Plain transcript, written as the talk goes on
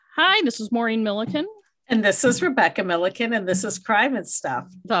Hi, this is Maureen Milliken, And this is Rebecca Milliken, and this is Crime and Stuff.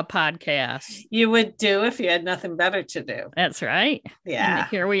 the podcast. You would do if you had nothing better to do. That's right. And Yeah.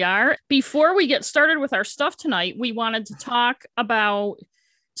 here we are. Before we get started with our stuff tonight, we wanted to talk about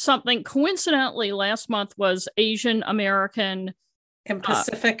something. Coincidentally, last month was Asian American And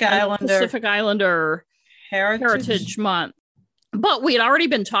Pacific Islander Heritage Month. But we had already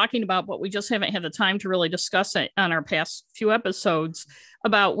been talking about, but we just haven't had the time to really discuss it on our past few episodes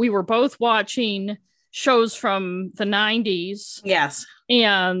about we were both watching shows from the 90s. Yes.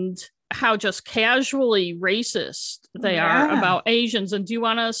 And how just casually racist they are about Asians. And do you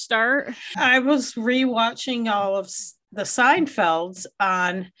want to start? I was rewatching all of the Seinfelds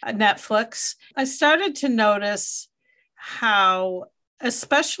on Netflix. I started to notice how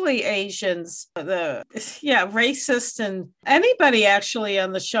especially Asians, racist, and anybody actually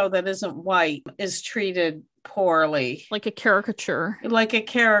on the show that isn't white is treated poorly. Like a caricature.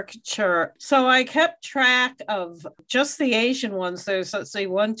 So I kept track of just the Asian ones. There's, let's see,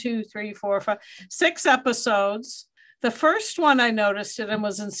 1, 2, 3, 4, 5, 6 episodes. The first one I noticed it in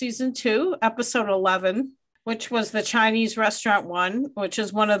was in season 2, episode 11, which was the Chinese restaurant one, which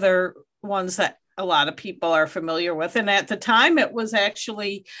is one of their ones that a lot of people are familiar with. And at the time, it was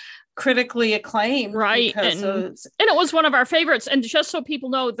actually critically acclaimed. Right. And it was one of our favorites. And just so people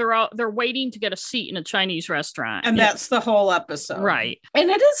know, they're waiting to get a seat in a Chinese restaurant. And that's the whole episode. Right. And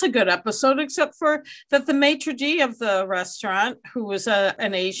it is a good episode, except for that the maitre d' of the restaurant, who was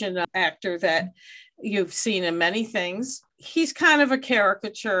an Asian actor that you've seen in many things, he's kind of a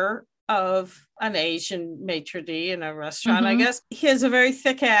caricature of an Asian maitre d' in a restaurant, I guess. He has a very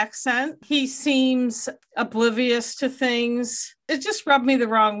thick accent. He seems oblivious to things. It just rubbed me the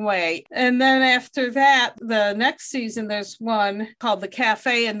wrong way. And then after that, the next season, there's one called The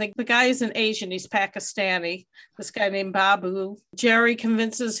Cafe, and the guy isn't Asian. He's Pakistani, this guy named Babu. Jerry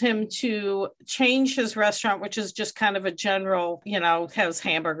convinces him to change his restaurant, which is just kind of a general, has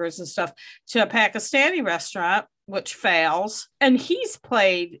hamburgers and stuff, to a Pakistani restaurant, which fails. And he's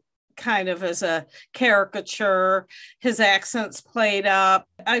played kind of as a caricature. His accent's played up.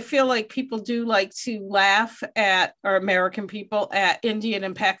 I feel like people do like to laugh at, or American people, at Indian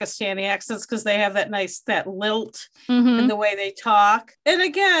and Pakistani accents because they have that lilt in the way they talk. And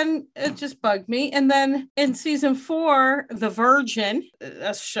again, it just bugged me. And then in season 4, The Virgin,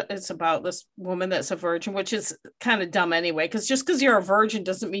 it's about this woman that's a virgin, which is kind of dumb anyway, because just because you're a virgin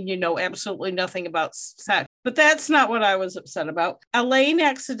doesn't mean you know absolutely nothing about sex. But that's not what I was upset about. Elaine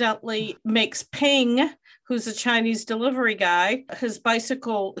accidentally makes Ping, who's a Chinese delivery guy, his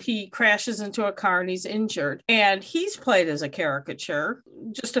bicycle, he crashes into a car and he's injured. And he's played as a caricature.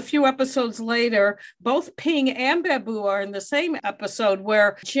 Just a few episodes later, both Ping and Babu are in the same episode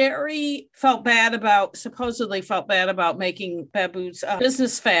where Jerry supposedly felt bad about making Babu's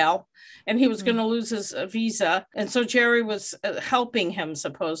business fail. And he was going to lose his visa. And so Jerry was helping him,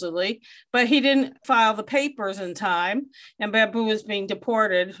 supposedly, but he didn't file the papers in time. And Babu was being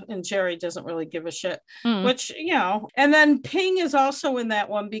deported, and Jerry doesn't really give a shit, which, And then Ping is also in that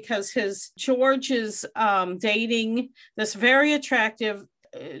one because George is dating this very attractive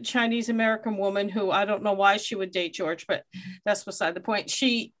Chinese American woman who I don't know why she would date George, but that's beside the point.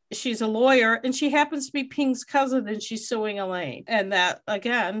 She's a lawyer, and she happens to be Ping's cousin, and she's suing Elaine. And that,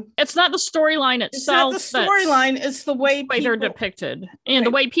 again, it's not the storyline itself. It's not the storyline. It's the way they're depicted and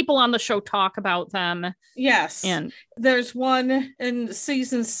the way people on the show talk about them. Yes. And there's one in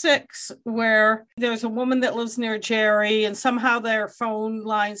season 6 where there's a woman that lives near Jerry, and somehow their phone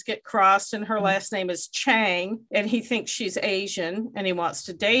lines get crossed, and her last name is Chang, and he thinks she's Asian, and he wants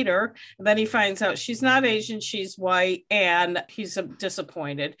to date her. And then he finds out she's not Asian, she's white, and he's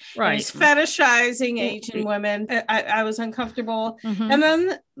disappointed. Right. He's fetishizing Asian women. I was uncomfortable. And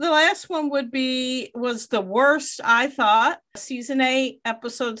then the last one was the worst, I thought. Season 8,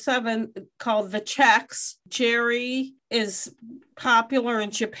 episode 7, called The Checks. Jerry is popular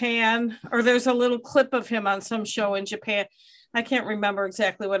in Japan, or there's a little clip of him on some show in Japan. I can't remember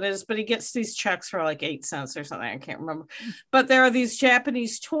exactly what it is, but he gets these checks for like 8 cents or something. I can't remember. But there are these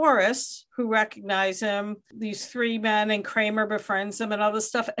Japanese tourists who recognize him, these 3 men, and Kramer befriends them and all this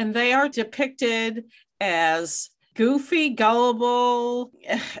stuff. And they are depicted as goofy, gullible.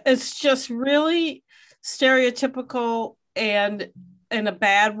 It's just really stereotypical and in a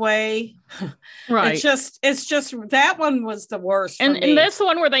bad way. Right. It's just that one was the worst. And that's the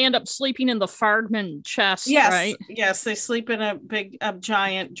one where they end up sleeping in the Fardman chest, yes, right? Yes, they sleep in a big,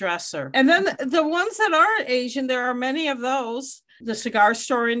 giant dresser. And then the ones that aren't Asian, there are many of those. The Cigar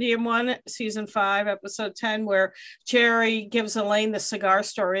Store Indian one, season 5, episode 10, where Jerry gives Elaine the Cigar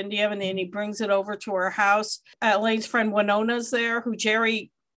Store Indian, and then he brings it over to her house. Elaine's friend Winona's there, who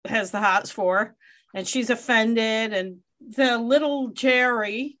Jerry has the hots for, and she's offended. And the little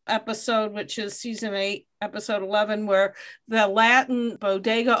Jerry episode, which is season 8, episode 11, where the Latin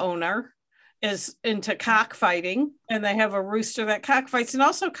bodega owner is into cockfighting, and they have a rooster that cockfights. And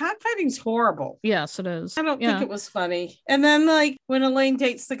also, cockfighting's horrible. Yes, it is. I don't think it was funny. And then, like, when Elaine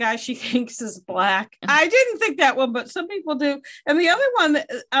dates the guy she thinks is black, I didn't think that one, but some people do. And the other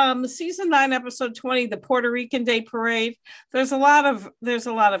one, season 9, episode 20, the Puerto Rican Day Parade. There's a lot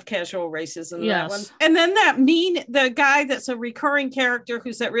of casual racism in that one. And then the guy that's a recurring character,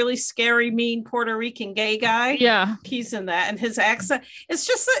 who's that really scary, mean Puerto Rican gay guy. Yeah, he's in that, and his accent. It's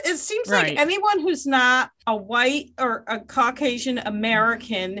just, it seems like anyone who's not a white or a Caucasian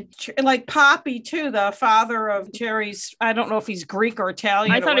American, like Poppy too, the father of Jerry's, I don't know if he's Greek or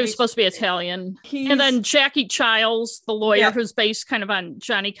Italian. I thought he was supposed to be Italian. And then Jackie Childs, the lawyer, who's based kind of on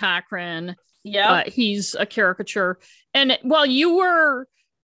Johnny Cochran. Yeah, he's a caricature. And while you were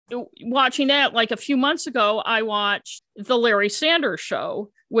watching that, like a few months ago, I watched the Larry Sanders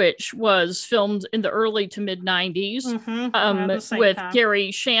Show, which was filmed in the early to mid 90s with Gary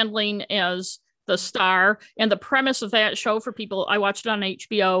Shandling as the star. And the premise of that show, for people, I watched it on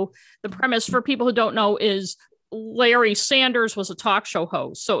HBO. The premise, for people who don't know, is Larry Sanders was a talk show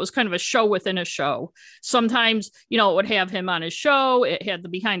host. So it was kind of a show within a show. Sometimes, it would have him on his show. It had the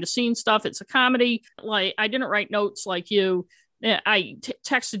behind the scenes stuff. It's a comedy. Like, I didn't write notes like you. I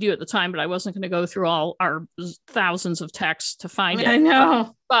texted you at the time, but I wasn't going to go through all our thousands of texts to find it. I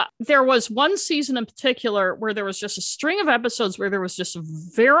know. But there was one season in particular where there was just a string of episodes where there was just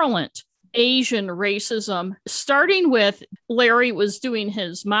virulent Asian racism, starting with Larry was doing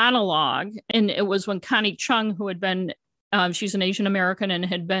his monologue. And it was when Connie Chung, who had been she's an Asian American and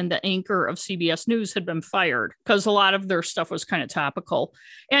had been the anchor of CBS News, had been fired because a lot of their stuff was kind of topical.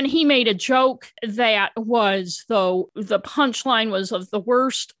 And he made a joke that was, though, the punchline was of the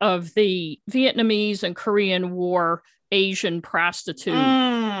worst of the Vietnamese and Korean War Asian prostitute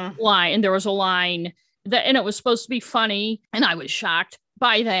line. And there was a line that, and it was supposed to be funny. And I was shocked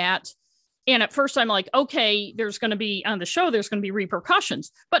by that. And at first I'm like, okay, there's going to be on the show, there's going to be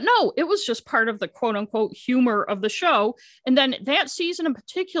repercussions. But no, it was just part of the quote unquote humor of the show. And then that season in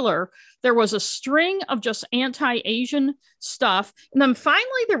particular, there was a string of just anti-Asian stuff. And then finally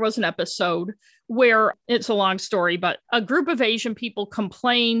there was an episode where, it's a long story, but a group of Asian people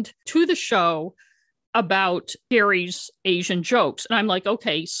complained to the show about Gary's Asian jokes. And I'm like,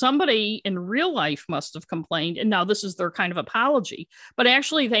 okay, somebody in real life must have complained. And now this is their kind of apology. But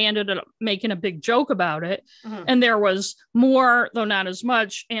actually, they ended up making a big joke about it. Mm-hmm. And there was more, though not as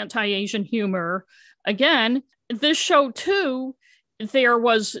much, anti-Asian humor. Again, this show, too,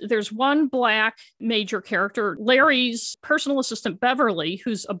 there's one black major character, Larry's personal assistant, Beverly,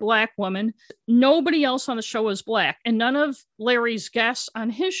 who's a black woman. Nobody else on the show is black. And none of Larry's guests on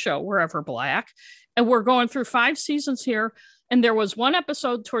his show were ever black. And we're going through 5 seasons here. And there was one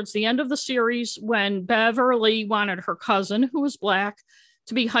episode towards the end of the series when Beverly wanted her cousin, who was black,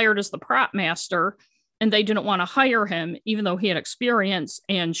 to be hired as the prop master. And they didn't want to hire him, even though he had experience.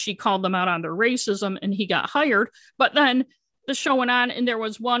 And she called them out on their racism and he got hired. But then the show went on, and there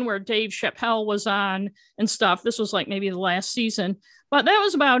was one where Dave Chappelle was on and stuff. This was like maybe the last season. But that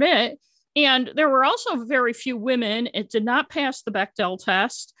was about it. And there were also very few women. It did not pass the Bechdel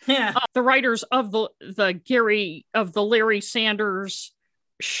test. Yeah. The writers of the Larry Sanders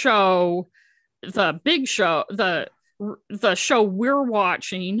show, the big show, the show we're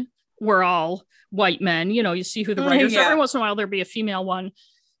watching, were all white men. You see who the writers are. Every once in a while there'd be a female one.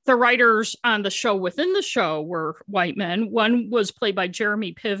 The writers on the show within the show were white men. One was played by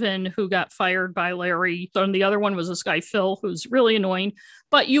Jeremy Piven, who got fired by Larry. And the other one was this guy, Phil, who's really annoying.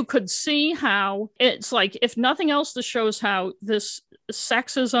 But you could see how it's like, if nothing else, this shows how this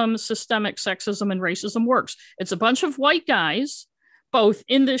sexism, systemic sexism and racism works. It's a bunch of white guys, both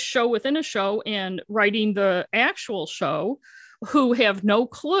in this show within a show and writing the actual show, who have no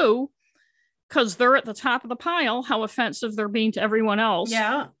clue, because they're at the top of the pile, how offensive they're being to everyone else.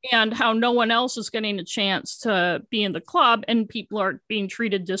 Yeah. And how no one else is getting a chance to be in the club, and people are being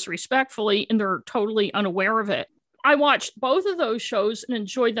treated disrespectfully, and they're totally unaware of it. I watched both of those shows and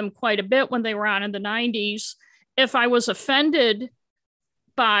enjoyed them quite a bit when they were on in the 90s. If I was offended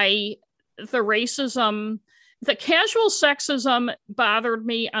by the racism, the casual sexism bothered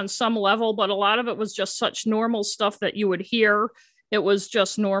me on some level, but a lot of it was just such normal stuff that you would hear. It was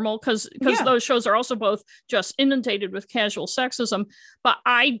just normal because those shows are also both just inundated with casual sexism. But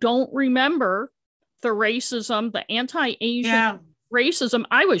I don't remember the racism, the anti-Asian racism.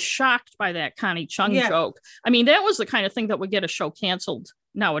 I was shocked by that Connie Chung joke. I mean, that was the kind of thing that would get a show canceled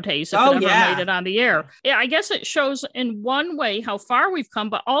nowadays if it ever made it on the air. Yeah, I guess it shows in one way how far we've come,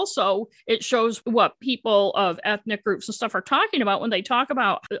 but also it shows what people of ethnic groups and stuff are talking about when they talk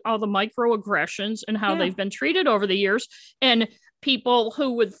about all the microaggressions and how they've been treated over the years. And people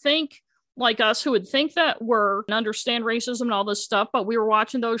who would think like us, who would think that we're understand racism and all this stuff, but we were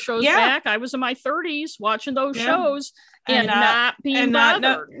watching those shows back. I was in my 30s watching those shows and not being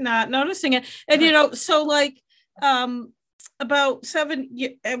bothered. Not noticing it. And, you know, so like, about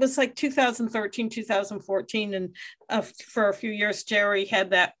it was like 2013, 2014. And for a few years, Jerry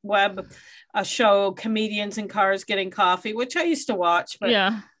had that web show, Comedians in Cars Getting Coffee, which I used to watch.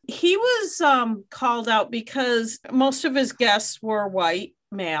 But he was called out because most of his guests were white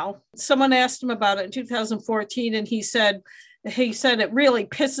male. Someone asked him about it in 2014, and he said, it really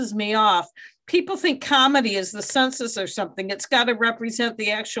pisses me off. People think comedy is the census or something. It's got to represent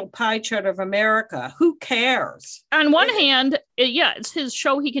the actual pie chart of America. Who cares? On one hand, it's his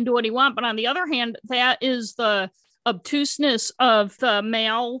show. He can do what he wants. But on the other hand, that is the obtuseness of the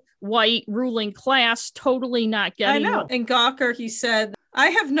male white ruling class totally not getting. I know. In Gawker, he said,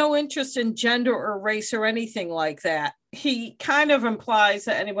 I have no interest in gender or race or anything like that. He kind of implies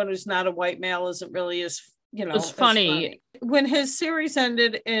that anyone who's not a white male isn't really as funny. When his series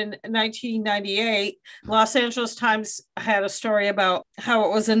ended in 1998, Los Angeles Times had a story about how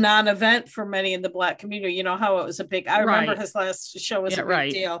it was a non-event for many in the Black community. You know, how it was a big, I remember his last show was a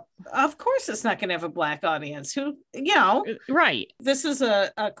big deal. Of course, it's not going to have a Black audience who, you know. Right. This is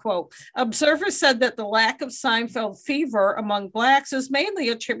a quote. Observers said that the lack of Seinfeld fever among Blacks is mainly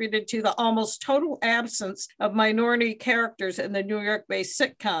attributed to the almost total absence of minority characters in the New York-based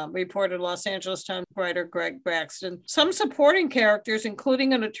sitcom, reported Los Angeles Times writer Greg Braxton. Some supporting characters,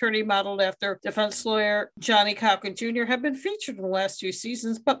 including an attorney modeled after defense lawyer Johnny Cochran Jr., have been featured in the last few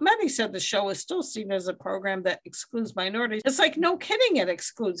seasons, but many said the show is still seen as a program that excludes minorities. It's like, no kidding, it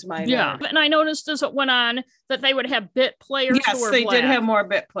excludes minorities. Yeah, and I noticed as it went on that they would have bit players. Yes, who were they Black. Did have more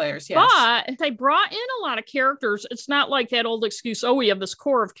bit players, yes. But they brought in a lot of characters. It's not like that old excuse, we have this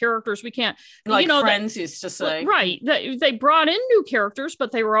core of characters. We can't, like Friends used to say. Right. They brought in new characters,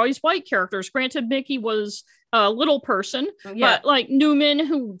 but they were always white characters. Granted, Mickey was a little person, but like Newman,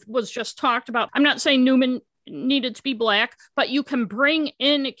 who was just talked about. I'm not saying Newman needed to be Black, but you can bring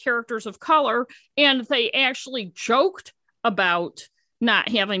in characters of color, and they actually joked about not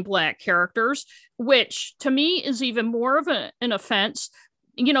having Black characters, which to me is even more of an offense.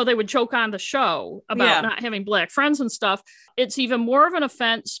 You know, they would joke on the show about not having Black friends and stuff. It's even more of an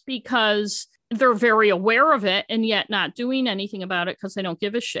offense because they're very aware of it and yet not doing anything about it because they don't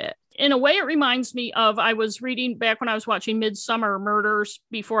give a shit. In a way, it reminds me of, I was reading back when I was watching Midsummer Murders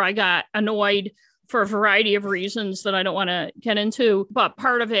before I got annoyed for a variety of reasons that I don't want to get into. But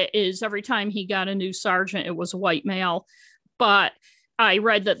part of it is every time he got a new sergeant, it was a white male. But I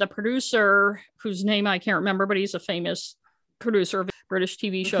read that the producer, whose name I can't remember, but he's a famous producer of British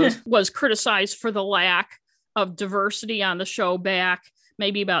TV shows, was criticized for the lack of diversity on the show back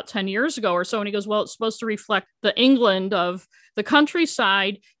maybe about 10 years ago or so. And he goes, well, it's supposed to reflect the England of the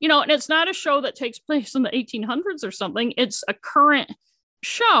countryside, you know, and it's not a show that takes place in the 1800s or something. It's a current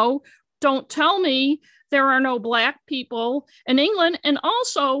show. Don't tell me there are no Black people in England. And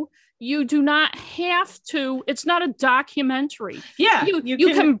also, you do not have to, it's not a documentary. Yeah.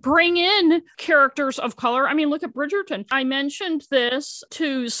 You can bring in characters of color. I mean, look at Bridgerton. I mentioned this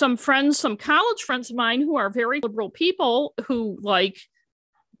to some friends, some college friends of mine who are very liberal people who like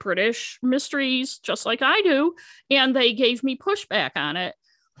British mysteries, just like I do. And they gave me pushback on it,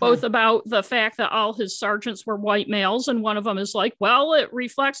 both about the fact that all his sergeants were white males. And one of them is like, well, it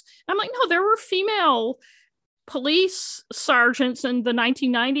reflects. I'm like, no, there were female police sergeants in the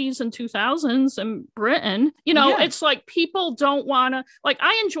 1990s and 2000s in Britain. You know, it's like people don't want to, like,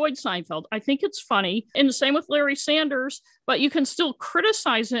 I enjoyed Seinfeld. I think it's funny. And the same with Larry Sanders, but you can still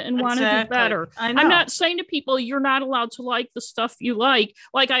criticize it and want to do better. I'm not saying to people, you're not allowed to like the stuff you like.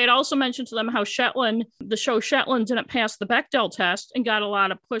 Like I had also mentioned to them how the show Shetland didn't pass the Bechdel test and got a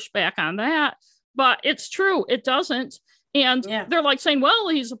lot of pushback on that. But it's true. It doesn't. And they're like saying, well,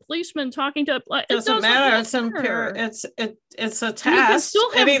 he's a policeman talking to... It doesn't matter. It's a test.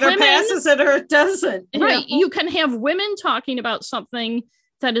 It either passes it or it doesn't. Right. You can have women talking about something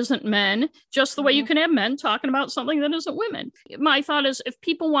that isn't men, just the way you can have men talking about something that isn't women. My thought is, if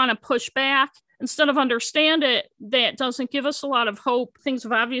people want to push back instead of understand it, that doesn't give us a lot of hope. Things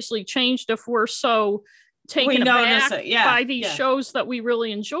have obviously changed if we're so taken aback by these shows that we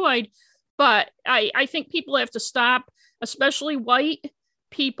really enjoyed. But I think people have to stop, especially white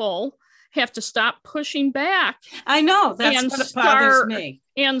people, have to stop pushing back. I know. That's what bothers me.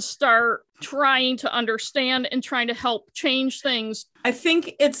 And start trying to understand and trying to help change things. I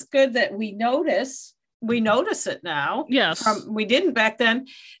think it's good that we notice it now. Yes. We didn't back then.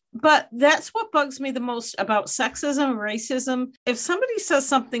 But that's what bugs me the most about sexism, racism. If somebody says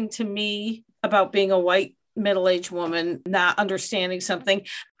something to me about being a white middle-aged woman, not understanding something,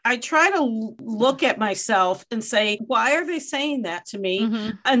 I try to look at myself and say, why are they saying that to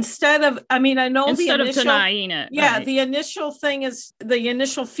me? Instead of denying it. Yeah. Right. The initial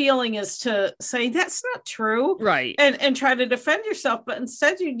feeling is to say, that's not true. Right. And try to defend yourself. But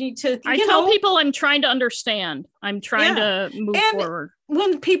instead you need to, I tell people I'm trying to understand. I'm trying to move forward.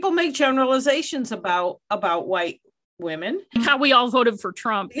 When people make generalizations about white women. How we all voted for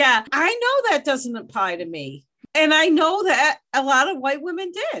Trump. Yeah. I know that doesn't apply to me. And I know that a lot of white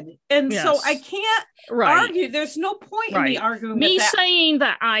women did. And so I can't argue. There's no point in me arguing me with that. Saying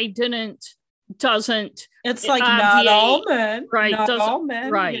that I didn't doesn't. It's like not all men. Right. Not all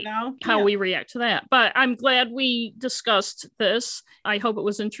men. Right. How we react to that. But I'm glad we discussed this. I hope it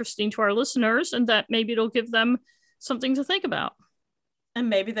was interesting to our listeners and that maybe it'll give them something to think about. And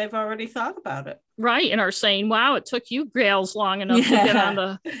maybe they've already thought about it. Right. And are saying, wow, it took you gals long enough to get on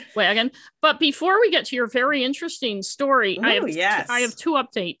the wagon. But before we get to your very interesting story, I have two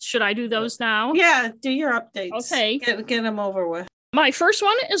updates. Should I do those now? Yeah, do your updates. Okay. Get them over with. My first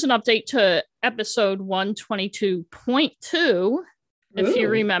one is an update to episode 122.2. If you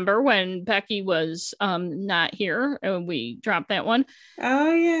remember when Becky was not here, we dropped that one.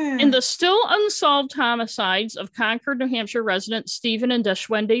 Oh, yeah. In the still unsolved homicides of Concord, New Hampshire residents Stephen and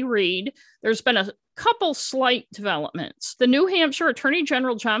Desjwende Reid, there's been a couple slight developments. The New Hampshire Attorney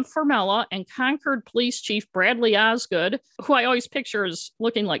General John Formella and Concord Police Chief Bradley Osgood, who I always picture as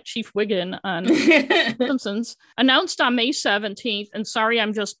looking like Chief Wiggin on Simpsons, announced on May 17th, and sorry,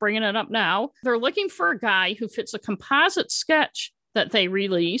 I'm just bringing it up now, they're looking for a guy who fits a composite sketch that they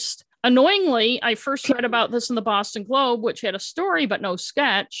released. Annoyingly, I first read about this in the Boston Globe, which had a story but no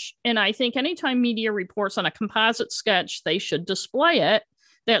sketch. And I think anytime media reports on a composite sketch, they should display it.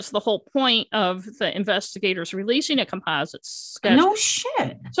 That's the whole point of the investigators releasing a composite sketch. No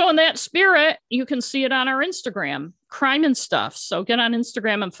shit. So in that spirit, you can see it on our Instagram, Crime and Stuff. So get on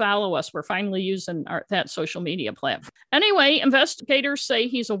Instagram and follow us. We're finally using that social media platform. Anyway, investigators say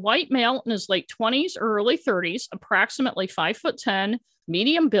he's a white male in his late 20s or early 30s, approximately 5'10",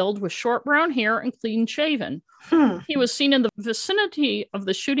 medium build with short brown hair and clean shaven. He was seen in the vicinity of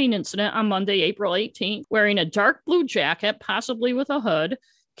the shooting incident on Monday, April 18th, wearing a dark blue jacket, possibly with a hood,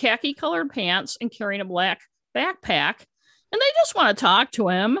 khaki colored pants, and carrying a black backpack. And they just want to talk to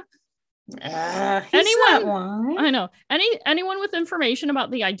him. Anyone with information about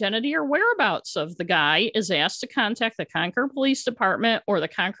the identity or whereabouts of the guy is asked to contact the Concord Police Department or the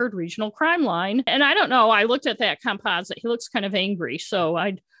Concord Regional Crime Line. And I don't know, I looked at that composite. He looks kind of angry, so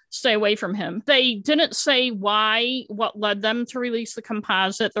I'd stay away from him. They didn't say what led them to release the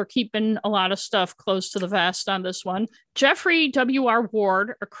composite. They're keeping a lot of stuff close to the vest on this one. Jeffrey W.R.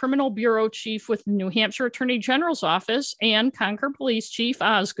 Ward, a criminal bureau chief with New Hampshire Attorney General's office, and Concord Police Chief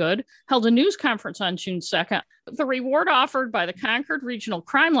Osgood held a news conference on June 2nd. The reward offered by the Concord Regional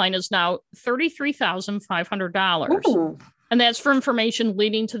Crime Line is now $33,500. And that's for information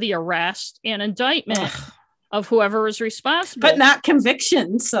leading to the arrest and indictment of whoever is responsible. But not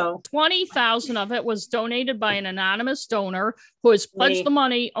conviction, so. 20,000 of it was donated by an anonymous donor who has pledged the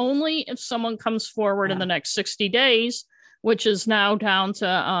money only if someone comes forward in the next 60 days, which is now down to,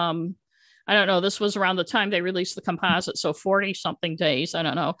 I don't know, this was around the time they released the composite, so 40-something days, I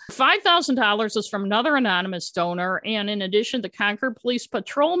don't know. $5,000 is from another anonymous donor, and in addition, the Concord Police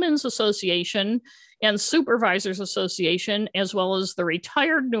Patrolmen's Association and Supervisors Association, as well as the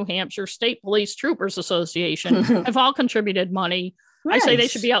Retired New Hampshire State Police Troopers Association, have all contributed money. Nice. I say they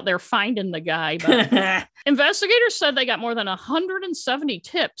should be out there finding the guy. But investigators said they got more than 170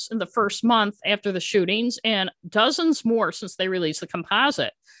 tips in the first month after the shootings and dozens more since they released the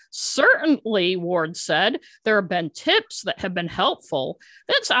composite. Certainly, Ward said, there have been tips that have been helpful.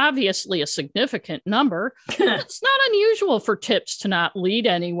 That's obviously a significant number. It's not unusual for tips to not lead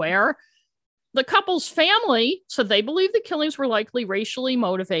anywhere. The couple's family said they believe the killings were likely racially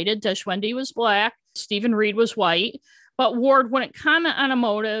motivated. Desjwende was black, Stephen Reid was white, but Ward wouldn't comment on a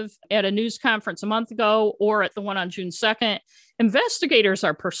motive at a news conference a month ago or at the one on June 2nd. Investigators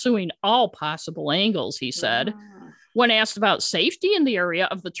are pursuing all possible angles, he said. When asked about safety in the area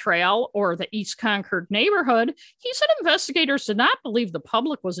of the trail or the East Concord neighborhood, he said investigators did not believe the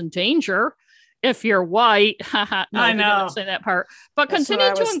public was in danger. if you're white. No, I know. Didn't say that part. But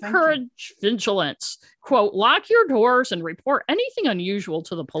continue to encourage vigilance. Quote, lock your doors and report anything unusual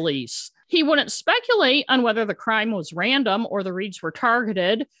to the police. He wouldn't speculate on whether the crime was random or the Reids were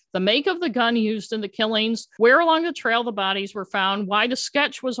targeted, the make of the gun used in the killings, where along the trail the bodies were found, why the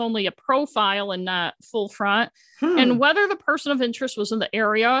sketch was only a profile and not full front, and whether the person of interest was in the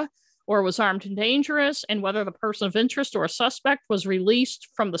area or was armed and dangerous, and whether the person of interest or a suspect was released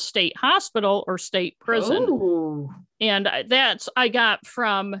from the state hospital or state prison. Ooh. And that's I got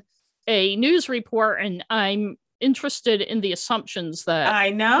from a news report, and I'm interested in the assumptions that I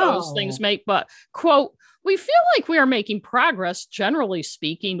know those things make. But, quote, we feel like we are making progress, generally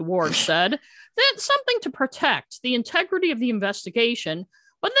speaking, Ward said. That's something to protect the integrity of the investigation.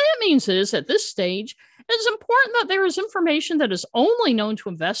 What that means is, at this stage, it is important that there is information that is only known to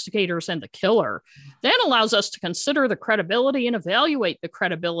investigators and the killer. That allows us to consider the credibility and evaluate the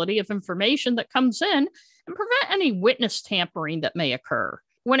credibility of information that comes in and prevent any witness tampering that may occur.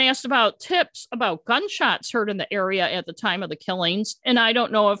 When asked about tips about gunshots heard in the area at the time of the killings, and I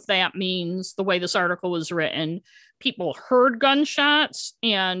don't know if that means the way this article was written, people heard gunshots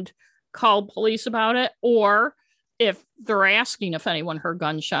and called police about it, or if they're asking if anyone heard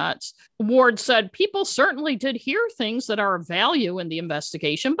gunshots. Ward said, people certainly did hear things that are of value in the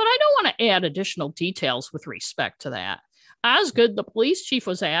investigation, but I don't want to add additional details with respect to that. Osgood, the police chief,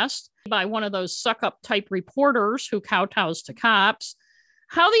 was asked by one of those suck-up type reporters who kowtows to cops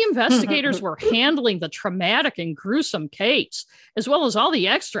how the investigators were handling the traumatic and gruesome case, as well as all the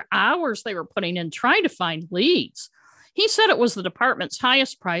extra hours they were putting in trying to find leads. He said it was the department's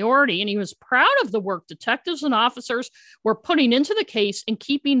highest priority, and he was proud of the work detectives and officers were putting into the case and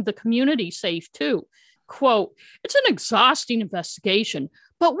keeping the community safe, too. Quote, it's an exhausting investigation,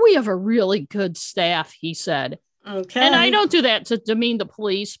 but we have a really good staff, he said. Okay. And I don't do that to demean the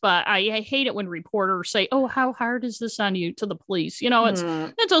police, but I hate it when reporters say, oh, how hard is this on you to the police? You know,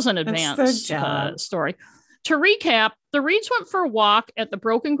 that doesn't advance the story. To recap, the Reids went for a walk at the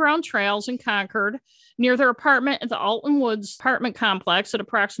Broken Ground Trails in Concord near their apartment at the Alton Woods apartment complex at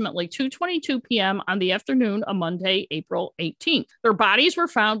approximately 2:22 p.m. on the afternoon of Monday, April 18th. Their bodies were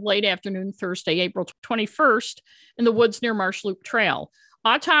found late afternoon Thursday, April 21st in the woods near Marsh Loop Trail.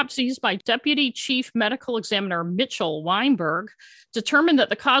 Autopsies by Deputy Chief Medical Examiner Mitchell Weinberg determined that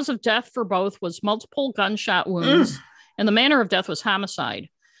the cause of death for both was multiple gunshot wounds, and the manner of death was homicide.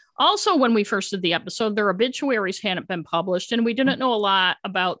 Also, when we first did the episode, their obituaries hadn't been published, and we didn't know a lot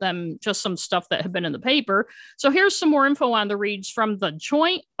about them, just some stuff that had been in the paper. So here's some more info on the Reids from the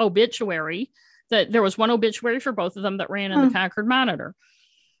joint obituary. That there was one obituary for both of them that ran in the Concord Monitor.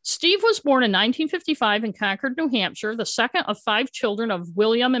 Steve was born in 1955 in Concord, New Hampshire, the second of 5 children of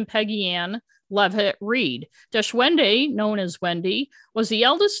William and Peggy Ann Levitt Reid. Desjwende, known as Wendy, was the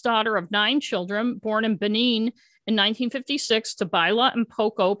eldest daughter of 9 children born in Benin in 1956 to Bila and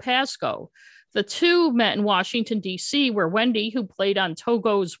Poco Pasco. The two met in Washington, D.C., where Wendy, who played on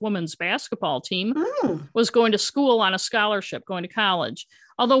Togo's women's basketball team, was going to school on a scholarship, going to college.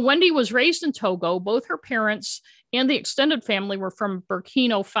 Although Wendy was raised in Togo, both her parents and the extended family were from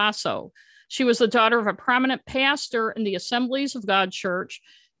Burkina Faso. She was the daughter of a prominent pastor in the Assemblies of God Church,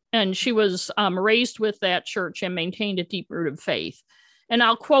 and she was raised with that church and maintained a deep-rooted faith. And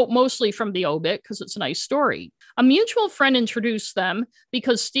I'll quote mostly from the obit because it's a nice story. A mutual friend introduced them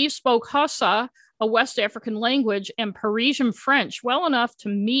because Steve spoke Hausa, a West African language, and Parisian French well enough to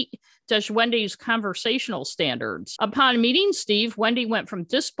meet Desjwende's conversational standards. Upon meeting Steve, Wendy went from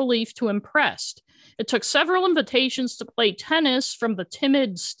disbelief to impressed. It took several invitations to play tennis from the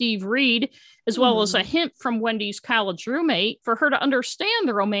timid Steve Reid, as well as a hint from Wendy's college roommate for her to understand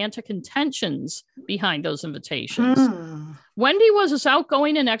the romantic intentions behind those invitations. Wendy was as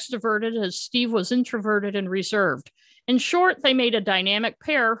outgoing and extroverted as Steve was introverted and reserved. In short, they made a dynamic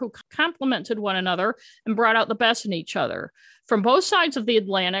pair who complemented one another and brought out the best in each other. From both sides of the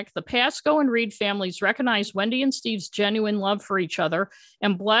Atlantic, the Pasco and Reid families recognized Wendy and Steve's genuine love for each other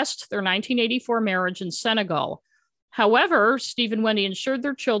and blessed their 1984 marriage in Senegal. However, Steve and Wendy ensured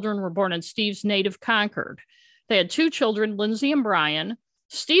their children were born in Steve's native Concord. They had 2 children, Lindsay and Brian.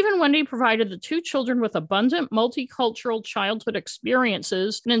 Steve and Wendy provided the 2 children with abundant multicultural childhood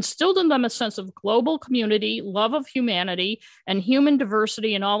experiences and instilled in them a sense of global community, love of humanity, and human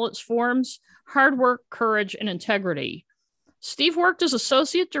diversity in all its forms, hard work, courage, and integrity. Steve worked as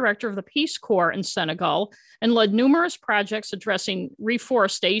Associate Director of the Peace Corps in Senegal and led numerous projects addressing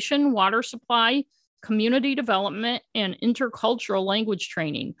reforestation, water supply, community development, and intercultural language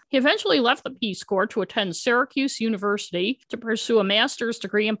training. He eventually left the Peace Corps to attend Syracuse University to pursue a master's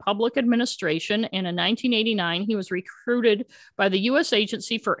degree in public administration, and in 1989, he was recruited by the U.S.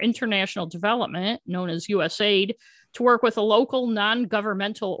 Agency for International Development, known as USAID, to work with a local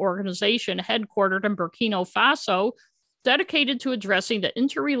non-governmental organization headquartered in Burkina Faso, dedicated to addressing the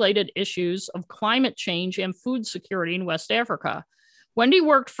interrelated issues of climate change and food security in West Africa. Wendy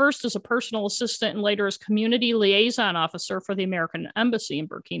worked first as a personal assistant and later as community liaison officer for the American Embassy in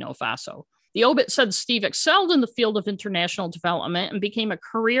Burkina Faso. The obit said Steve excelled in the field of international development and became a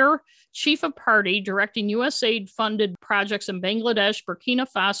career chief of party, directing USAID-funded projects in Bangladesh, Burkina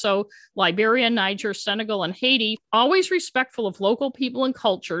Faso, Liberia, Niger, Senegal, and Haiti. Always respectful of local people and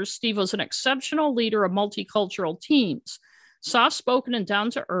cultures, Steve was an exceptional leader of multicultural teams. Soft-spoken and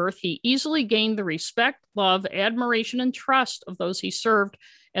down-to-earth, he easily gained the respect, love, admiration, and trust of those he served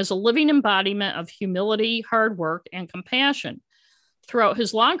as a living embodiment of humility, hard work, and compassion. Throughout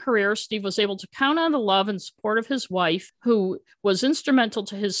his long career, Steve was able to count on the love and support of his wife, who was instrumental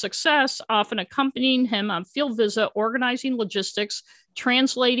to his success, often accompanying him on field visit, organizing logistics,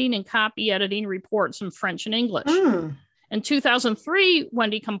 translating and copy editing reports in French and English. In 2003,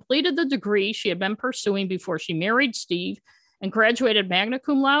 Wendy completed the degree she had been pursuing before she married Steve and graduated magna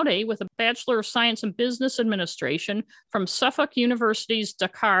cum laude with a Bachelor of Science in Business Administration from Suffolk University's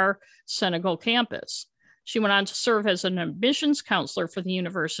Dakar, Senegal campus. She went on to serve as an admissions counselor for the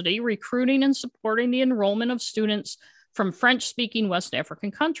university, recruiting and supporting the enrollment of students from French-speaking West African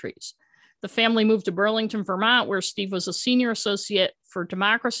countries. The family moved to Burlington, Vermont, where Steve was a senior associate for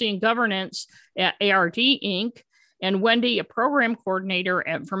democracy and governance at ARD Inc., and Wendy, a program coordinator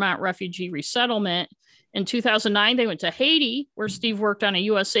at Vermont Refugee Resettlement. In 2009, they went to Haiti, where Steve worked on a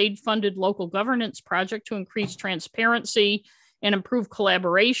USAID-funded local governance project to increase transparency and improve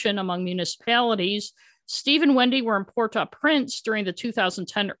collaboration among municipalities. Steve and Wendy were in Port-au-Prince during the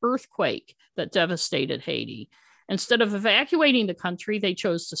 2010 earthquake that devastated Haiti. Instead of evacuating the country, they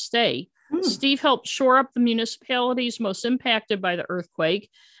chose to stay. Steve helped shore up the municipalities most impacted by the earthquake.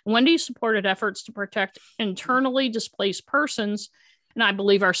 Wendy supported efforts to protect internally displaced persons. And I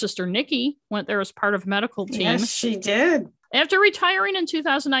believe our sister Nikki went there as part of medical team. Yes, she did. After retiring in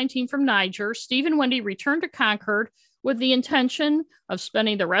 2019 from Niger, Steve and Wendy returned to Concord with the intention of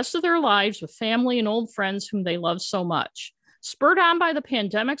spending the rest of their lives with family and old friends whom they love so much. Spurred on by the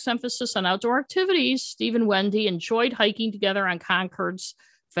pandemic's emphasis on outdoor activities, Steve and Wendy enjoyed hiking together on Concord's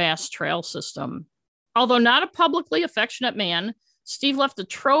vast trail system. Although not a publicly affectionate man, Steve left a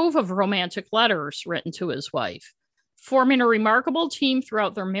trove of romantic letters written to his wife. Forming a remarkable team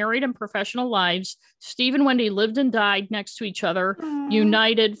throughout their married and professional lives, Steve and Wendy lived and died next to each other,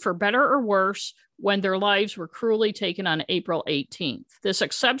 united for better or worse, when their lives were cruelly taken on April 18th. This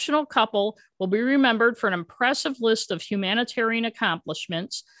exceptional couple will be remembered for an impressive list of humanitarian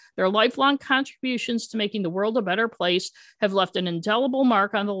accomplishments. Their lifelong contributions to making the world a better place have left an indelible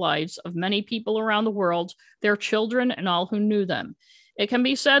mark on the lives of many people around the world, their children, and all who knew them. It can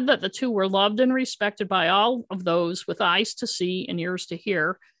be said that the two were loved and respected by all of those with eyes to see and ears to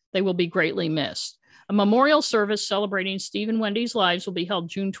hear. They will be greatly missed. A memorial service celebrating Steve and Wendy's lives will be held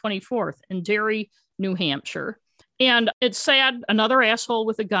June 24th in Derry, New Hampshire. And it's sad, another asshole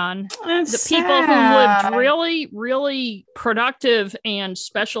with a gun. It's the people sad. who lived really, really productive and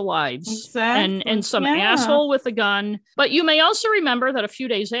special lives. Exactly. And some asshole with a gun. But you may also remember that a few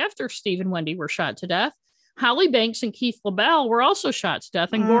days after Steve and Wendy were shot to death, Holly Banks and Keith LaBelle were also shot to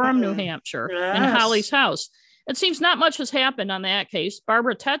death in Gorham, New Hampshire, in Holly's house. It seems not much has happened on that case.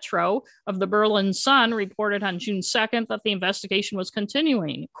 Barbara Tetro of the Berlin Sun reported on June 2nd that the investigation was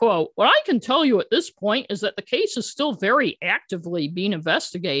continuing. Quote, "What I can tell you at this point is that the case is still very actively being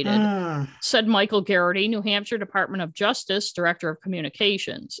investigated," said Michael Garrity, New Hampshire Department of Justice, Director of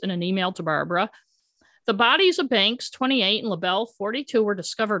Communications, in an email to Barbara. The bodies of Banks, 28, and LaBelle, 42, were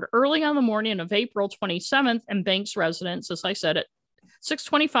discovered early on the morning of April 27th in Banks' residence, as I said, at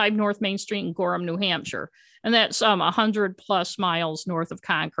 625 North Main Street in Gorham, New Hampshire. And that's 100 plus miles north of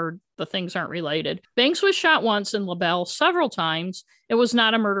Concord. The things aren't related. Banks was shot once and LaBelle several times. It was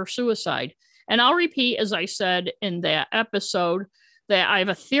not a murder-suicide. And I'll repeat, as I said in that episode, that I have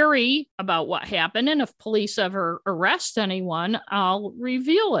a theory about what happened. And if police ever arrest anyone, I'll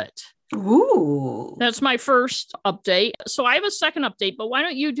reveal it. Ooh. That's my first update. So I have a second update, but why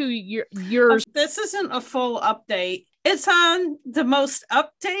don't you do yours? This isn't a full update. It's on the most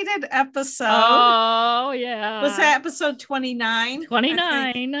updated episode. Oh, yeah. Was that episode 29?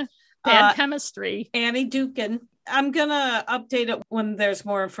 29. Bad chemistry. Annie Dookhan. I'm going to update it when there's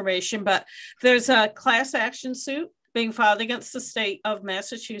more information, but there's a class action suit being filed against the state of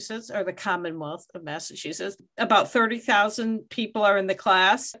Massachusetts, or the Commonwealth of Massachusetts. About 30,000 people are in the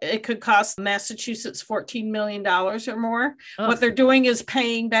class. It could cost Massachusetts $14 million or more. Oh. What they're doing is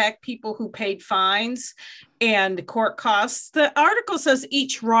paying back people who paid fines and court costs. The article says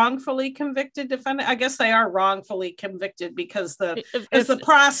each wrongfully convicted defendant. I guess they are wrongfully convicted because the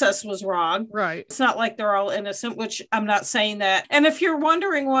process was wrong. Right. It's not like they're all innocent, which I'm not saying that. And if you're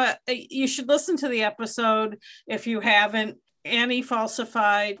wondering what, you should listen to the episode if you haven't. Annie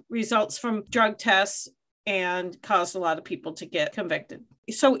falsified results from drug tests and caused a lot of people to get convicted.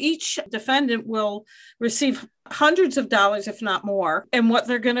 So each defendant will receive hundreds of dollars, if not more. And what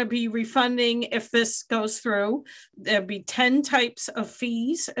they're going to be refunding if this goes through, there'll be 10 types of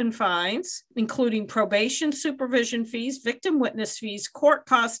fees and fines, including probation, supervision fees, victim witness fees, court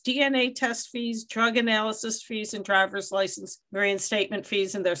costs, DNA test fees, drug analysis fees, and driver's license reinstatement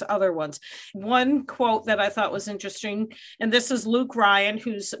fees. And there's other ones. One quote that I thought was interesting, and this is Luke Ryan,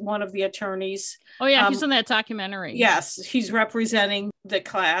 who's one of the attorneys. Oh, yeah, he's in that documentary. Yes, he's representing the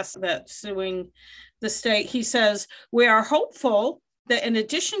class that's suing the state. He says, "We are hopeful that in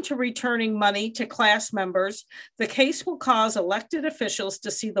addition to returning money to class members, the case will cause elected officials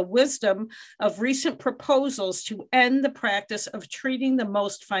to see the wisdom of recent proposals to end the practice of treating the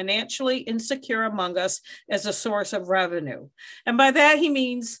most financially insecure among us as a source of revenue." And by that, he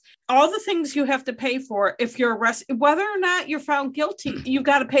means all the things you have to pay for if you're arrested, whether or not you're found guilty, you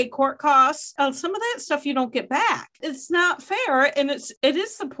got to pay court costs. Some of that stuff you don't get back. It's not fair. And it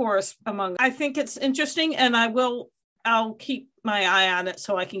is the poorest among us. I think it's interesting, and I'll keep my eye on it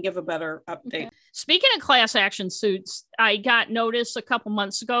so I can give a better update. Okay. Speaking of class action suits, I got notice a couple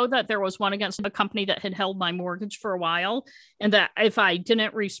months ago that there was one against a company that had held my mortgage for a while, and that if I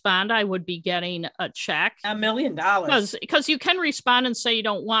didn't respond, I would be getting a check. $1 million. Because you can respond and say you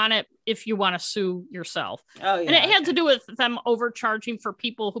don't want it if you want to sue yourself. Oh, yeah. And it had to do with them overcharging for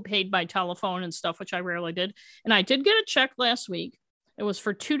people who paid by telephone and stuff, which I rarely did. And I did get a check last week. It was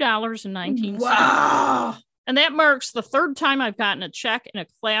for $2.19. Wow. And that marks the third time I've gotten a check in a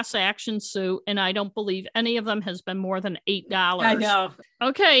class action suit, and I don't believe any of them has been more than $8. I know.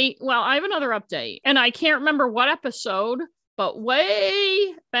 Okay, well, I have another update, and I can't remember what episode, but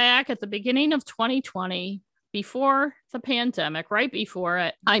way back at the beginning of 2020, before the pandemic, right before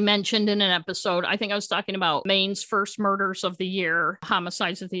it, I mentioned in an episode, I think I was talking about Maine's first murders of the year,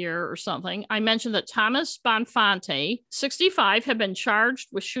 homicides of the year or something. I mentioned that Thomas Bonfante, 65, had been charged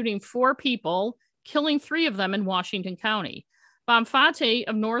with shooting 4 people, killing 3 of them in Washington County. Bonfante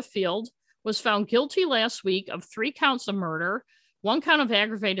of Northfield was found guilty last week of 3 counts of murder, 1 count of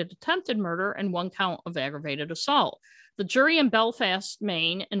aggravated attempted murder, and 1 count of aggravated assault. The jury in Belfast,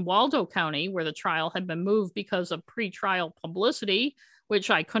 Maine, and Waldo County, where the trial had been moved because of pre-trial publicity,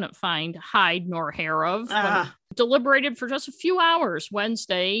 which I couldn't find hide nor hair of, deliberated for just a few hours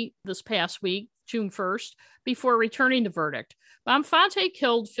Wednesday this past week, June 1st, before returning the verdict. Bonfante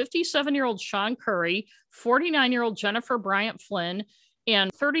killed 57-year-old Sean Curry, 49-year-old Jennifer Bryant Flynn,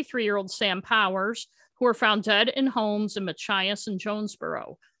 and 33-year-old Sam Powers, who were found dead in homes in Machias and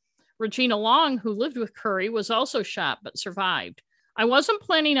Jonesboro. Regina Long, who lived with Curry, was also shot but survived. I wasn't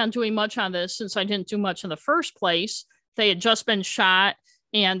planning on doing much on this since I didn't do much in the first place. They had just been shot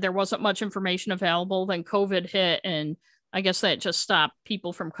and there wasn't much information available. Then COVID hit, and I guess that just stopped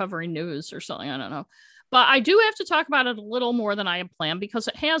people from covering news or something. I don't know. But I do have to talk about it a little more than I had planned because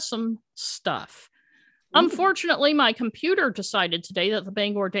it has some stuff. Unfortunately, my computer decided today that the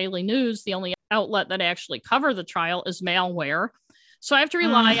Bangor Daily News, the only outlet that actually cover the trial, is malware. So I have to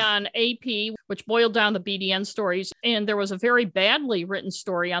rely on AP, which boiled down the BDN stories. And there was a very badly written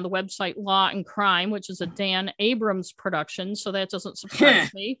story on the website Law and Crime, which is a Dan Abrams production. So that doesn't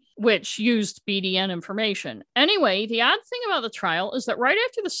surprise me, which used BDN information. Anyway, the odd thing about the trial is that right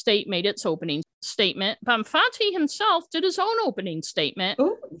after the state made its opening statement, Bonfante himself did his own opening statement,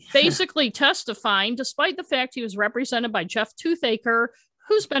 basically testifying, despite the fact he was represented by Jeff Toothaker,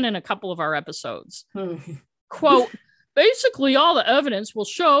 who's been in a couple of our episodes. Quote, "Basically, all the evidence will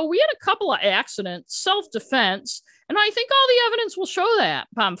show we had a couple of accidents, self-defense, and I think all the evidence will show that,"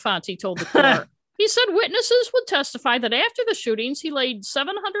 Bonfante told the court. He said witnesses would testify that after the shootings, he laid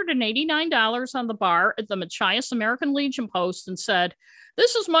 $789 on the bar at the Machias American Legion post and said,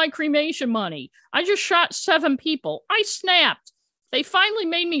 "This is my cremation money. I just shot 7 people. I snapped. They finally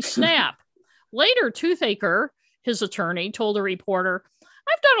made me snap." Later, Toothaker, his attorney, told a reporter,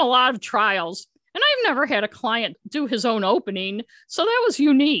 "I've done a lot of trials, and I've never had a client do his own opening, so that was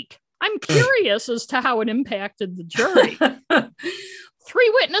unique. I'm curious as to how it impacted the jury."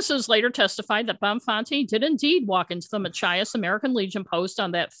 3 witnesses later testified that Bonfante did indeed walk into the Machias American Legion post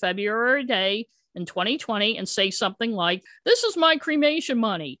on that February day in 2020 and say something like, "This is my cremation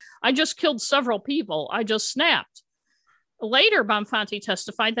money. I just killed several people. I just snapped." Later, Bonfanti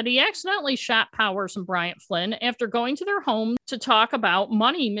testified that he accidentally shot Powers and Bryant Flynn after going to their home to talk about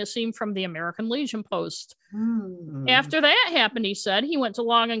money missing from the American Legion post. After that happened, he said, he went to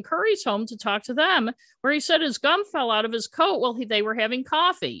Long and Curry's home to talk to them, where he said his gun fell out of his coat while they were having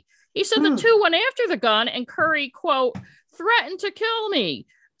coffee. He said the two went after the gun and Curry, quote, "threatened to kill me."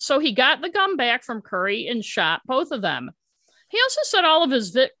 So he got the gun back from Curry and shot both of them. He also said all of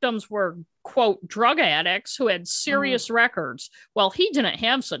his victims were, quote, drug addicts who had serious records. Well, he didn't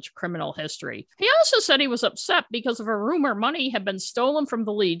have such a criminal history. He also said he was upset because of a rumor money had been stolen from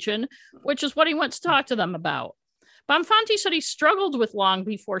the Legion, which is what he went to talk to them about. Bonfanti said he struggled with Long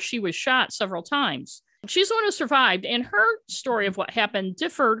before she was shot several times. She's the one who survived, and her story of what happened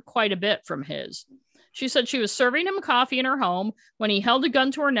differed quite a bit from his. She said she was serving him coffee in her home when he held a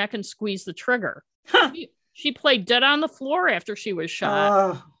gun to her neck and squeezed the trigger. She played dead on the floor after she was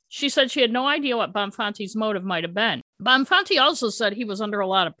shot. She said she had no idea what Bonfanti's motive might have been. Bonfanti also said he was under a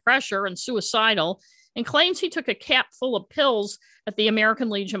lot of pressure and suicidal, and claims he took a cap full of pills at the American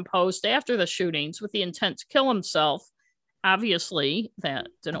Legion post after the shootings with the intent to kill himself. Obviously, that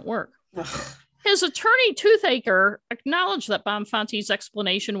didn't work. His attorney, Toothaker, acknowledged that Bonfanti's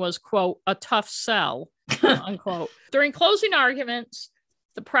explanation was, quote, "a tough sell," unquote. During closing arguments,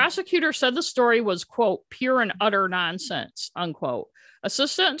 the prosecutor said the story was, quote, "pure and utter nonsense," unquote.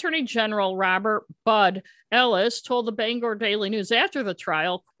 Assistant Attorney General Robert Bud Ellis told the Bangor Daily News after the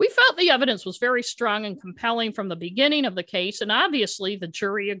trial, "We felt the evidence was very strong and compelling from the beginning of the case, and obviously the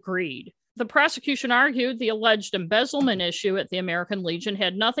jury agreed." The prosecution argued the alleged embezzlement issue at the American Legion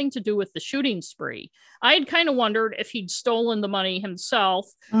had nothing to do with the shooting spree. I had kind of wondered if he'd stolen the money himself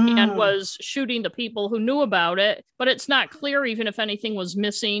and was shooting the people who knew about it, but it's not clear even if anything was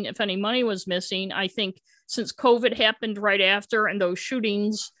missing, if any money was missing. I think since COVID happened right after and those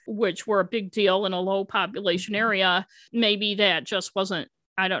shootings, which were a big deal in a low population area, maybe that just wasn't,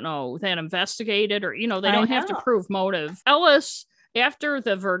 I don't know, that investigated or, they don't have to prove motive. Ellis, after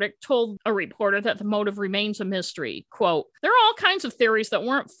the verdict, told a reporter that the motive remains a mystery. Quote, "There are all kinds of theories that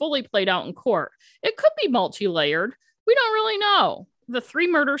weren't fully played out in court. It could be multi-layered. We don't really know." The 3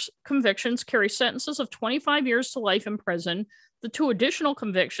 murder convictions carry sentences of 25 years to life in prison. The 2 additional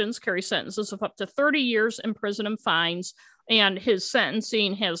convictions carry sentences of up to 30 years in prison and fines, and his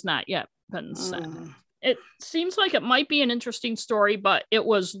sentencing has not yet been set. It seems like it might be an interesting story, but it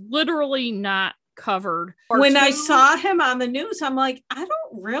was literally not covered. When I saw him on the news, I'm like, I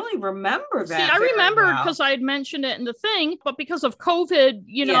don't really remember that. See, I remembered because I had mentioned it in the thing, but because of COVID,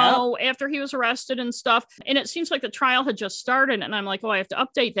 after he was arrested and stuff, and it seems like the trial had just started, and I'm like, I have to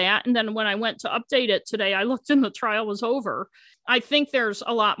update that. And then when I went to update it today, I looked and the trial was over. I think there's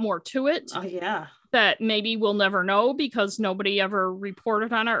a lot more to it. Oh, yeah. That maybe we'll never know because nobody ever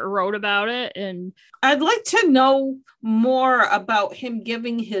reported on it or wrote about it. And I'd like to know more about him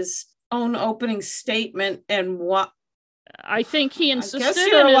giving his own opening statement and what I think he insisted. I guess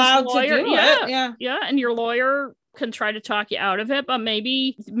you're allowed to do it. Yeah, and your lawyer can try to talk you out of it, but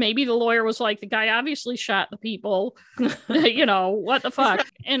maybe the lawyer was like, the guy obviously shot the people. What the fuck.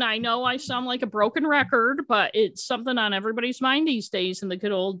 And I know I sound like a broken record, but it's something on everybody's mind these days in the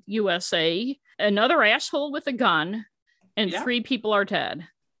good old USA. Another asshole with a gun and 3 people are dead.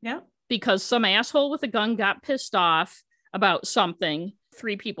 Yeah. Because some asshole with a gun got pissed off about something.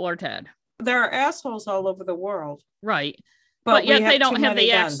 3 people are dead. There are assholes all over the world. Right. But yet they don't have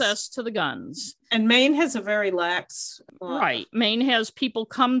the access to the guns. And Maine has a very lax law. Right. Maine has people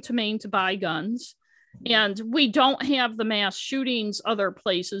come to Maine to buy guns. And we don't have the mass shootings other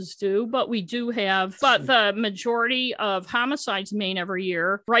places do, but we do have. But the majority of homicides in Maine every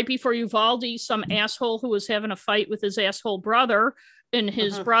year, right before Uvalde, some asshole who was having a fight with his asshole brother, and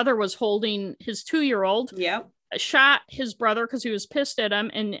his brother was holding his 2-year-old. Yep. Shot his brother because he was pissed at him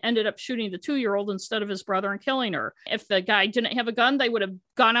and ended up shooting the 2-year-old instead of his brother and killing her. If the guy didn't have a gun, they would have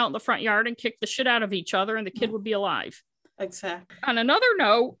gone out in the front yard and kicked the shit out of each other and the kid would be alive. Exactly. On another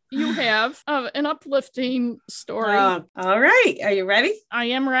note, you have an uplifting story. All right. Are you ready? I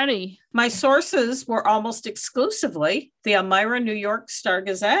am ready. My sources were almost exclusively the Elmira New York Star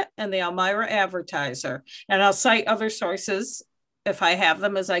Gazette and the Elmira Advertiser. And I'll cite other sources if I have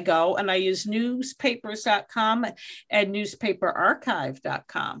them as I go. And I use newspapers.com and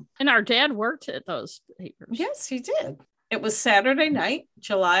newspaperarchive.com. And our dad worked at those papers. Yes, he did. It was Saturday night,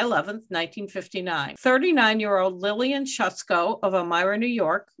 July 11th, 1959. 39-year-old Lillian Shusko of Elmira, New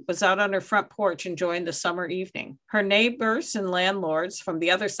York, was out on her front porch enjoying the summer evening. Her neighbors and landlords from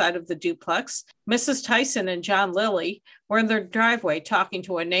the other side of the duplex, Mrs. Tyson and John Lilly, were in their driveway talking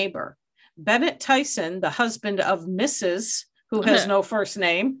to a neighbor. Bennett Tyson, the husband of Mrs., who has no first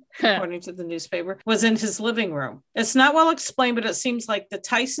name, according to the newspaper, was in his living room. It's not well explained, but it seems like the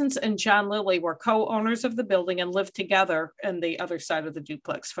Tysons and John Lilly were co-owners of the building and lived together in the other side of the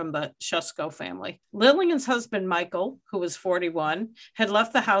duplex from the Shusko family. Lillian's husband, Michael, who was 41, had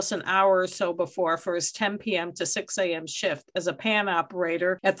left the house an hour or so before for his 10 p.m. to 6 a.m. shift as a pan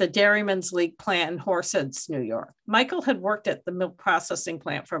operator at the Dairymen's League plant in Horseheads, New York. Michael had worked at the milk processing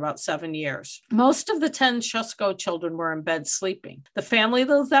plant for about 7 years. Most of the 10 Shusko children were in bed sleeping. The family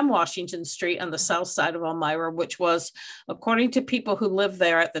lived on Washington Street on the south side of Elmira, which was, according to people who lived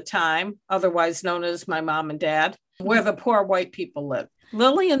there at the time, otherwise known as my mom and dad, where the poor white people lived.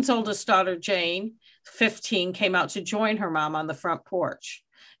 Lillian's oldest daughter, Jane, 15, came out to join her mom on the front porch.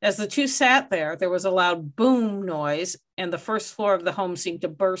 As the two sat there, there was a loud boom noise, and the first floor of the home seemed to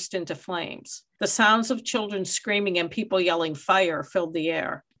burst into flames. The sounds of children screaming and people yelling fire filled the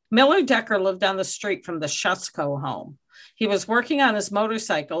air. Miller Decker lived on the street from the Shusko home. He was working on his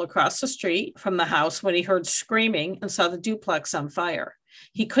motorcycle across the street from the house when he heard screaming and saw the duplex on fire.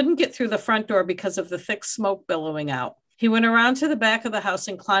 He couldn't get through the front door because of the thick smoke billowing out. He went around to the back of the house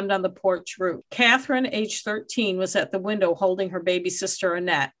and climbed on the porch roof. Catherine, age 13, was at the window holding her baby sister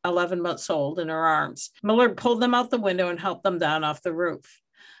Annette, 11 months old, in her arms. Miller pulled them out the window and helped them down off the roof.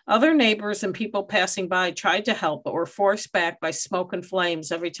 Other neighbors and people passing by tried to help, but were forced back by smoke and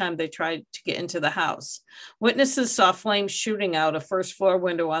flames every time they tried to get into the house. Witnesses saw flames shooting out a first floor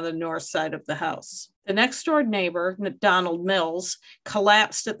window on the north side of the house. The next door neighbor, Donald Mills,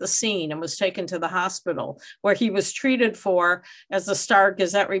 collapsed at the scene and was taken to the hospital, where he was treated for, as the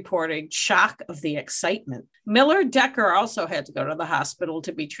Star-Gazette reported, shock of the excitement. Miller Decker also had to go to the hospital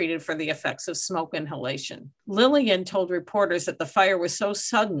to be treated for the effects of smoke inhalation. Lillian told reporters that the fire was so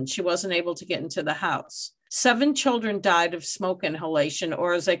sudden she wasn't able to get into the house. 7 children died of smoke inhalation,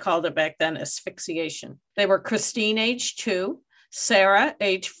 or as they called it back then, asphyxiation. They were Christine, age 2, Sarah,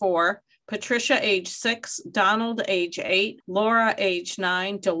 age 4, Patricia, age 6, Donald, age 8, Laura, age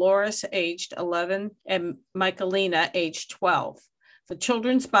 9, Dolores, aged 11, and Michaelina, age 12. The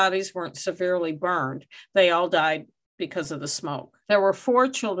children's bodies weren't severely burned. They all died because of the smoke. There were 4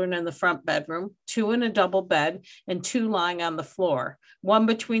 children in the front bedroom, 2 in a double bed, and 2 lying on the floor, 1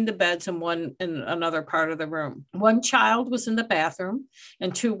 between the beds and 1 in another part of the room. 1 child was in the bathroom,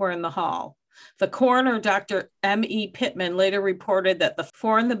 and 2 were in the hall. The coroner, Dr. M.E. Pittman, later reported that the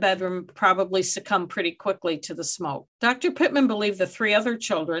 4 in the bedroom probably succumbed pretty quickly to the smoke. Dr. Pittman believed the 3 other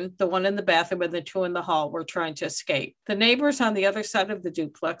children, the 1 in the bathroom and the 2 in the hall, were trying to escape. The neighbors on the other side of the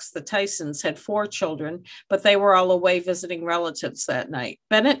duplex, the Tysons, had 4 children, but they were all away visiting relatives that night.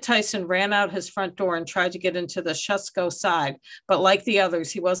 Bennett Tyson ran out his front door and tried to get into the Shusko side, but like the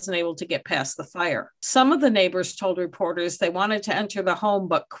others, he wasn't able to get past the fire. Some of the neighbors told reporters they wanted to enter the home,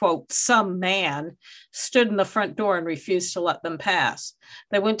 but, quote, some man stood in the front door and refused to let them pass.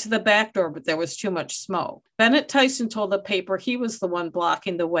 They went to the back door, but there was too much smoke. Bennett Tyson told the paper he was the one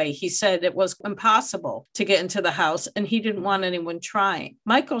blocking the way. He said it was impossible to get into the house, and he didn't want anyone trying.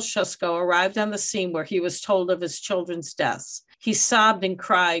 Michael Shusko arrived on the scene where he was told of his children's deaths. He sobbed and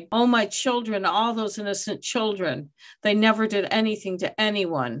cried, "Oh, my children, all those innocent children. They never did anything to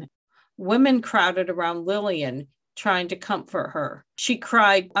anyone." Women crowded around Lillian, trying to comfort her. She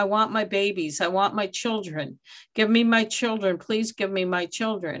cried, "I want my babies. I want my children. Give me my children. Please give me my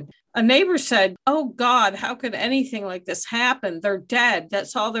children." A neighbor said, "Oh God, how could anything like this happen? They're dead.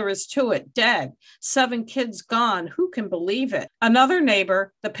 That's all there is to it. Dead. 7 kids gone. Who can believe it?" Another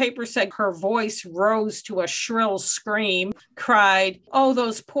neighbor, the paper said her voice rose to a shrill scream, cried, "Oh,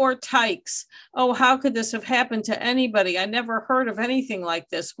 those poor tykes. Oh, how could this have happened to anybody? I never heard of anything like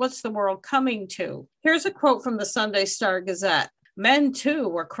this. What's the world coming to?" Here's a quote from the Sunday Star-Gazette. Men, too,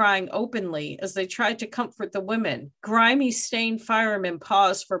 were crying openly as they tried to comfort the women. Grimy, stained firemen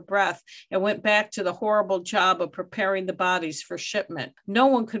paused for breath and went back to the horrible job of preparing the bodies for shipment. No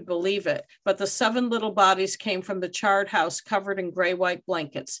one could believe it, but the 7 little bodies came from the charred house covered in gray-white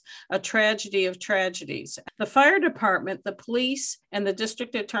blankets, a tragedy of tragedies. The fire department, the police, and the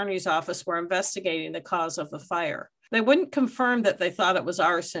district attorney's office were investigating the cause of the fire. They wouldn't confirm that they thought it was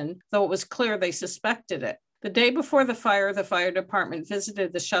arson, though it was clear they suspected it. The day before the fire department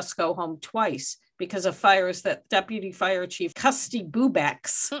visited the Shusko home twice because of fires that Deputy Fire Chief Custy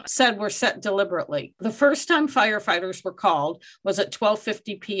Bubaks said were set deliberately. The first time firefighters were called was at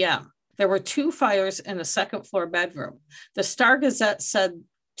 12:50 p.m. There were 2 fires in a second-floor bedroom. The Star-Gazette said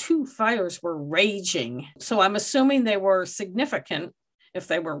 2 fires were raging, so I'm assuming they were significant if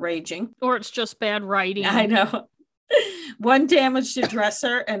they were raging. Or it's just bad writing. I know. One damaged a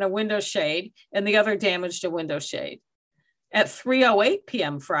dresser and a window shade, and the other damaged a window shade. At 3:08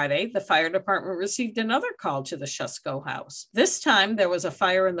 p.m. Friday, the fire department received another call to the Shusko house. This time, there was a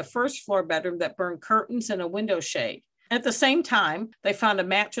fire in the first floor bedroom that burned curtains and a window shade. At the same time, they found a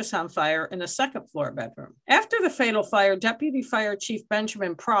mattress on fire in a second floor bedroom. After the fatal fire, Deputy Fire Chief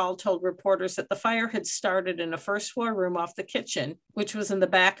Benjamin Prawl told reporters that the fire had started in a first floor room off the kitchen, which was in the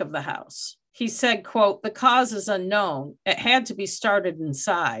back of the house. He said, quote, "The cause is unknown. It had to be started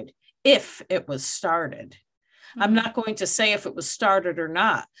inside, if it was started. I'm not going to say if it was started or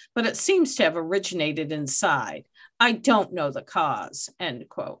not, but it seems to have originated inside. I don't know the cause," end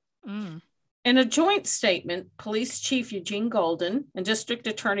quote. In a joint statement, Police Chief Eugene Golden and District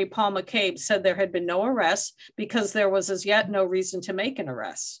Attorney Paul McCabe said there had been no arrests because there was as yet no reason to make an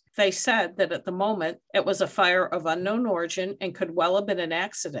arrest. They said that at the moment, it was a fire of unknown origin and could well have been an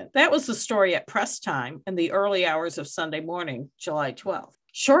accident. That was the story at press time in the early hours of Sunday morning, July 12th.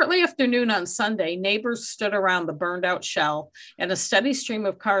 Shortly after noon on Sunday, neighbors stood around the burned out shell, and a steady stream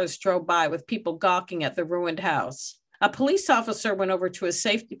of cars drove by with people gawking at the ruined house. A police officer went over to a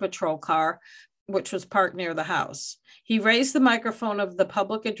safety patrol car, which was parked near the house. He raised the microphone of the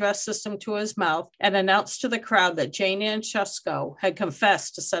public address system to his mouth and announced to the crowd that Jane Ann Shusko had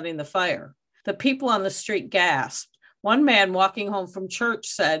confessed to setting the fire. The people on the street gasped. One man walking home from church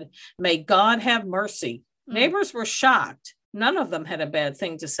said, "May God have mercy." Neighbors were shocked. None of them had a bad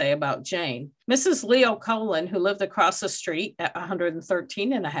thing to say about Jane. Mrs. Leo Colin, who lived across the street at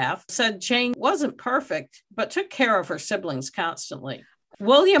 113 and a half, said Jane wasn't perfect, but took care of her siblings constantly.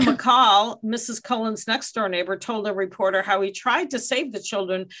 William McCall, Mrs. Cullen's next door neighbor, told a reporter how he tried to save the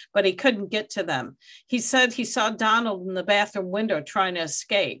children, but he couldn't get to them. He said he saw Donald in the bathroom window trying to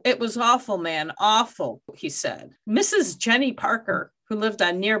escape. "It was awful, man, awful," he said. Mrs. Jenny Parker, who lived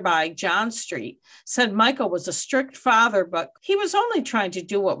on nearby John Street, said Michael was a strict father, but he was only trying to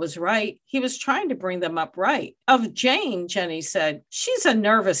do what was right. He was trying to bring them up right. Of Jane, Jenny said, "She's a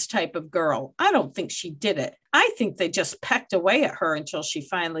nervous type of girl. I don't think she did it. I think they just pecked away at her until she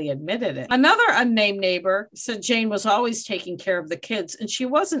finally admitted it." Another unnamed neighbor said Jane was always taking care of the kids and she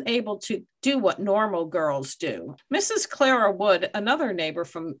wasn't able to do what normal girls do. Mrs. Clara Wood, another neighbor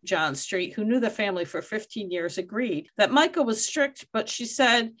from John Street who knew the family for 15 years, agreed that Michael was strict, but she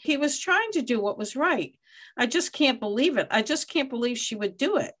said he was trying to do what was right. "I just can't believe it. I just can't believe she would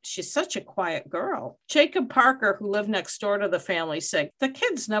do it. She's such a quiet girl." Jacob Parker, who lived next door to the family, said, "The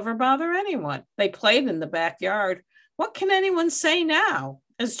kids never bother anyone. They played in the backyard. What can anyone say now?"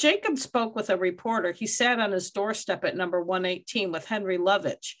 As Jacob spoke with a reporter, he sat on his doorstep at number 118 with Henry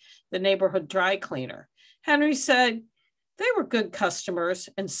Lovitch, the neighborhood dry cleaner. Henry said, "They were good customers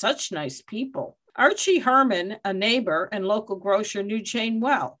and such nice people." Archie Herman, a neighbor and local grocer, knew Jane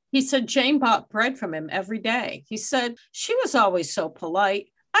well. He said Jane bought bread from him every day. He said, "She was always so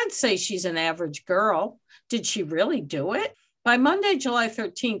polite. I'd say she's an average girl. Did she really do it?" By Monday, July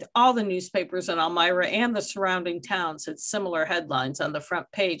 13th, all the newspapers in Elmira and the surrounding towns had similar headlines on the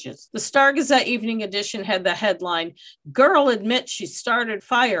front pages. The Star Gazette Evening Edition had the headline, "Girl Admits She Started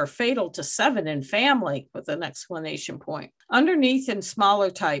Fire Fatal to 7 in Family," with an exclamation point. Underneath, in smaller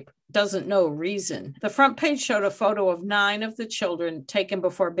type, "Doesn't know reason." The front page showed a photo of 9 of the children taken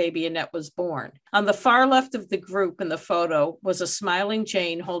before baby Annette was born. On the far left of the group in the photo was a smiling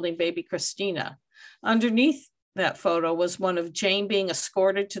Jane holding baby Christina. Underneath that photo was one of Jane being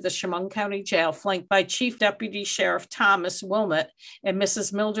escorted to the Chemung County Jail, flanked by Chief Deputy Sheriff Thomas Wilmot and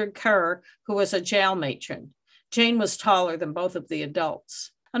Mrs. Mildred Kerr, who was a jail matron. Jane was taller than both of the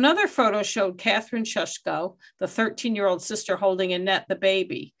adults. Another photo showed Catherine Shusko, the 13-year-old sister, holding Annette, the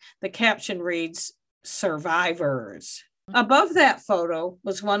baby. The caption reads, "Survivors." Above that photo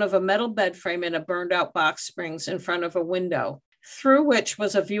was one of a metal bed frame in a burned-out box springs in front of a window, through which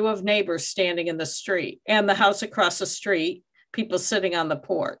was a view of neighbors standing in the street, and the house across the street, people sitting on the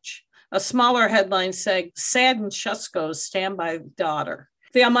porch. A smaller headline said, "Saddened Shusko's standby daughter."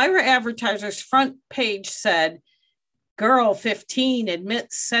 The Elmira Advertiser's front page said, "Girl 15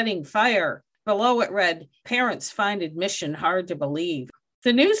 admits setting fire." Below it read, "Parents find admission hard to believe."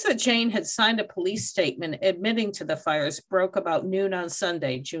 The news that Jane had signed a police statement admitting to the fires broke about noon on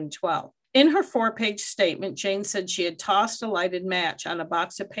Sunday, June 12th. In her 4-page statement, Jane said she had tossed a lighted match on a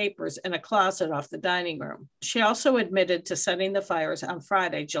box of papers in a closet off the dining room. She also admitted to setting the fires on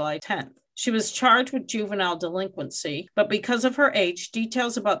Friday, July 10th. She was charged with juvenile delinquency, but because of her age,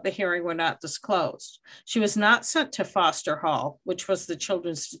 details about the hearing were not disclosed. She was not sent to Foster Hall, which was the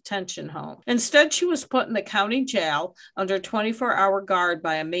children's detention home. Instead, she was put in the county jail under 24-hour guard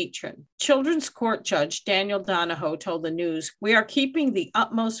by a matron. Children's Court Judge Daniel Donahoe told the News, "We are keeping the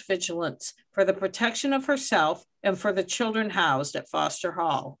utmost vigilance for the protection of herself and for the children housed at Foster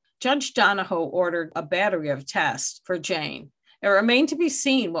Hall." Judge Donahoe ordered a battery of tests for Jane. It remained to be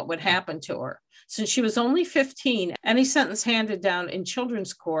seen what would happen to her. Since she was only 15, any sentence handed down in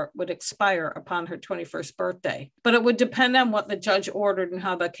children's court would expire upon her 21st birthday. But it would depend on what the judge ordered and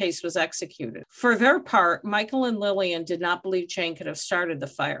how the case was executed. For their part, Michael and Lillian did not believe Jane could have started the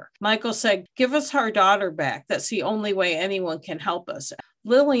fire. Michael said, "Give us our daughter back. That's the only way anyone can help us."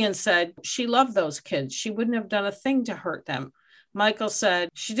 Lillian said she loved those kids. She wouldn't have done a thing to hurt them. Michael said,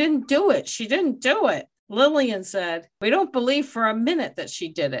 "She didn't do it. She didn't do it." Lillian said, "We don't believe for a minute that she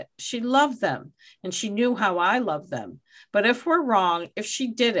did it. She loved them, and she knew how I loved them. But if we're wrong, if she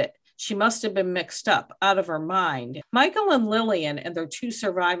did it, she must have been mixed up, out of her mind." Michael and Lillian and their 2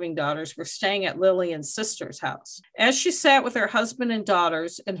 surviving daughters were staying at Lillian's sister's house. As she sat with her husband and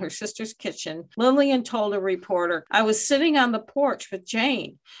daughters in her sister's kitchen, Lillian told a reporter, "I was sitting on the porch with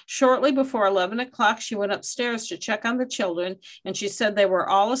Jane. Shortly before 11 o'clock, she went upstairs to check on the children, and she said they were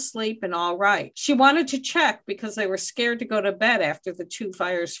all asleep and all right. She wanted to check because they were scared to go to bed after the 2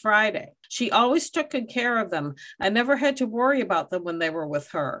 fires Friday. She always took good care of them. I never had to worry about them when they were with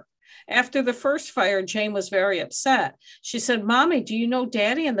her." After the first fire, Jane was very upset. She said, "Mommy, do you know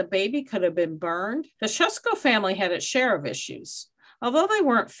Daddy and the baby could have been burned?" The Shusko family had its share of issues. Although they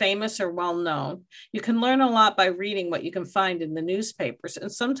weren't famous or well-known, you can learn a lot by reading what you can find in the newspapers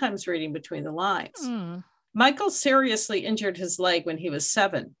and sometimes reading between the lines. Michael seriously injured his leg when he was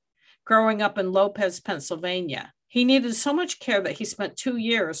 7, growing up in Lopez, Pennsylvania. He needed so much care that he spent 2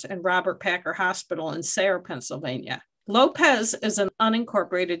 years in Robert Packer Hospital in Sayre, Pennsylvania. Lopez is an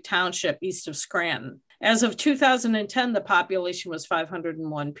unincorporated township east of Scranton. As of 2010, the population was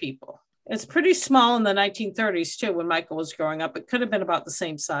 501 people. It's pretty small in the 1930s, too, when Michael was growing up. It could have been about the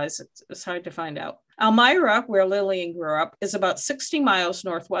same size. It's hard to find out. Elmira, where Lillian grew up, is about 60 miles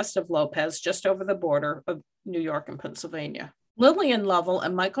northwest of Lopez, just over the border of New York and Pennsylvania. Lillian Lovell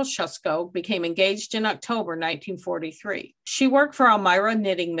and Michael Shusko became engaged in October 1943. She worked for Elmira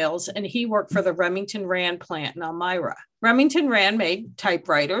Knitting Mills, and he worked for the Remington Rand plant in Elmira. Remington Rand made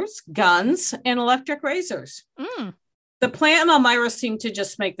typewriters, guns, and electric razors. The plant in Elmira seemed to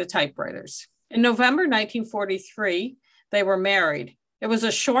just make the typewriters. In November 1943, they were married. It was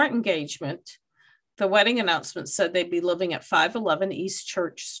a short engagement. The wedding announcement said they'd be living at 511 East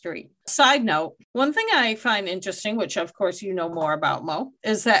Church Street. Side note, one thing I find interesting, which of course you know more about, Mo,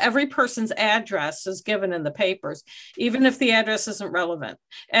 is that every person's address is given in the papers, even if the address isn't relevant.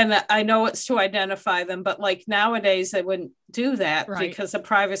 And I know it's to identify them, but like nowadays they wouldn't do that because of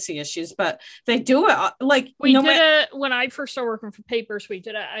privacy issues, but they do it like we did it when I first started working for papers. We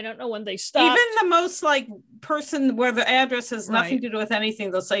did it. I don't know when they stopped. Even the most like person where the address has nothing to do with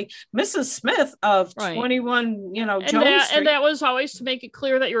anything, they'll say Mrs. Smith of 21, Jones Street. And that was always to make it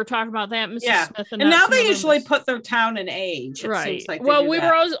clear that you were talking about that Mrs. Smith. And now they usually put their town and age. It seems like well, we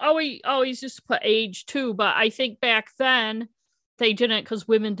were always just put age too, but I think back then they didn't because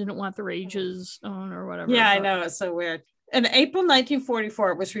women didn't want their ages on or whatever. Yeah, I know. It's so weird. In April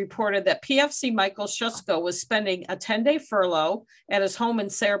 1944, it was reported that PFC Michael Shusko was spending a 10-day furlough at his home in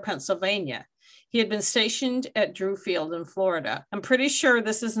Sayre, Pennsylvania. He had been stationed at Drew Field in Florida. I'm pretty sure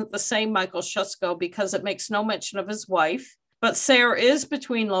this isn't the same Michael Shusko because it makes no mention of his wife, but Sayre is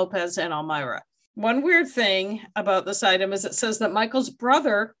between Lopez and Elmira. One weird thing about this item is it says that Michael's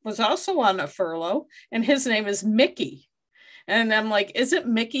brother was also on a furlough, and his name is Mickey. And I'm like, isn't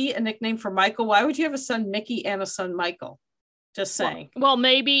Mickey a nickname for Michael? Why would you have a son Mickey and a son Michael? Just saying. Well,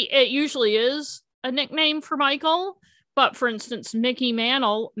 maybe it usually is a nickname for Michael. But for instance, Mickey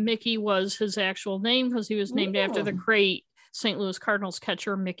Mantle, Mickey was his actual name because he was named after the great St. Louis Cardinals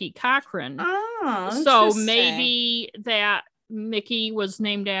catcher Mickey Cochran. Oh, so maybe that Mickey was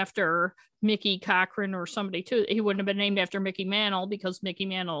named after Mickey Cochran or somebody too. He wouldn't have been named after Mickey Mantle because Mickey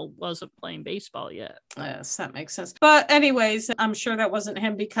Mantle wasn't playing baseball yet. Yes, that makes sense. But anyways, I'm sure that wasn't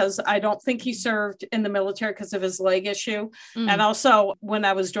him because I don't think he served in the military because of his leg issue. And also when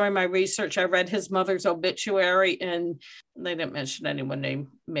I was doing my research, I read his mother's obituary and they didn't mention anyone named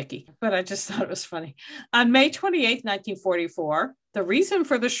Mickey, but I just thought it was funny. On May 28th, 1944, the reason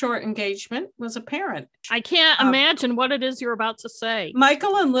for the short engagement was apparent. I can't imagine what it is you're about to say.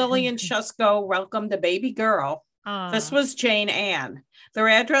 Michael and Lillian Shusko welcomed a baby girl. This was Jane Ann. Their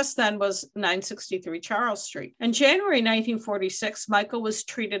address then was 963 Charles Street. In January 1946, Michael was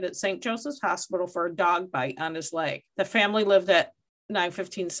treated at St. Joseph's Hospital for a dog bite on his leg. The family lived at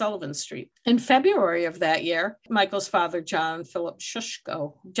 915 Sullivan Street. In February of that year, Michael's father, John Philip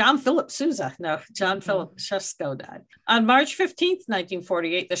Shusko died. On March 15th,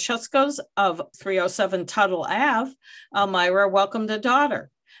 1948, the Shuskos of 307 Tuttle Ave, Elmira, welcomed a daughter.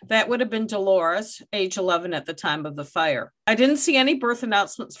 That would have been Dolores, age 11 at the time of the fire. I didn't see any birth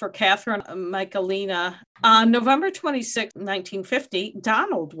announcements for Catherine Michaelina. On November 26, 1950,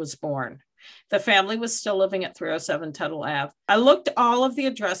 Donald was born. The family was still living at 307 Tuttle Ave. I looked all of the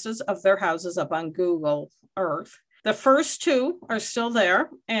addresses of their houses up on Google Earth. The first two are still there,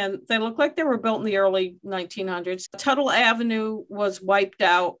 and they look like they were built in the early 1900s. Tuttle Avenue was wiped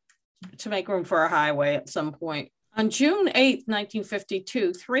out to make room for a highway at some point. On June 8,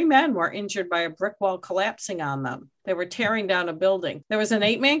 1952, 3 men were injured by a brick wall collapsing on them. They were tearing down a building. There was an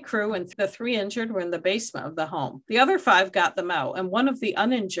 8-man crew, and the 3 injured were in the basement of the home. The other 5 got them out, and one of the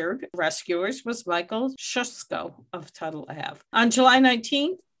uninjured rescuers was Michael Shusko of Tuttle Ave. On July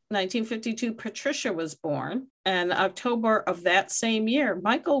 19, 1952, Patricia was born. And October of that same year,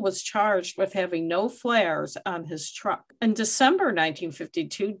 Michael was charged with having no flares on his truck. In December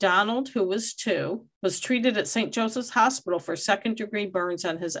 1952, Donald, who was 2, was treated at St. Joseph's Hospital for second-degree burns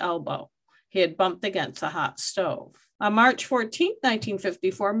on his elbow. He had bumped against a hot stove. On March 14,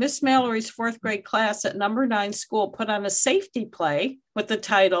 1954, Miss Mallory's 4th grade class at number 9 school put on a safety play with the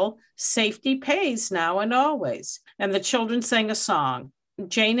title, Safety Pays Now and Always, and the children sang a song.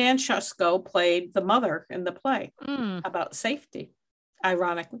 Jane Ann Shusko played the mother in the play about safety,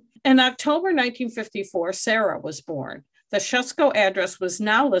 ironically. In October 1954, Sarah was born. The Shusko address was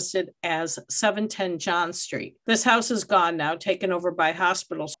now listed as 710 John Street. This house is gone now, taken over by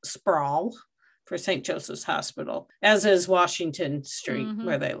Hospital Sprawl for St. Joseph's Hospital, as is Washington Street,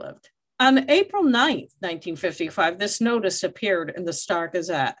 where they lived. On April 9th, 1955, this notice appeared in the Star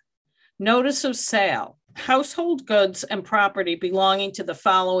Gazette. Notice of sale. Household goods and property belonging to the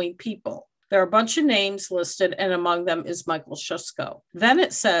following people. There are a bunch of names listed, and among them is Michael Shusko. Then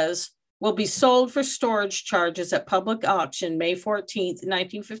it says, will be sold for storage charges at public auction May 14th,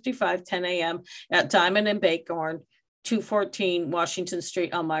 1955, 10 a.m. at Diamond and Bacorn, 214 Washington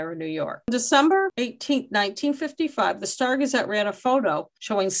Street, Elmira, New York. December 18, 1955, the Star Gazette ran a photo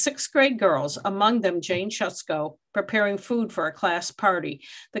showing 6th grade girls, among them Jane Shusko, preparing food for a class party.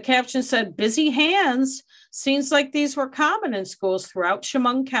 The caption said, busy hands. Seems like these were common in schools throughout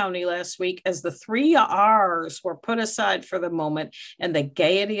Chemung County last week as the 3 R's were put aside for the moment and the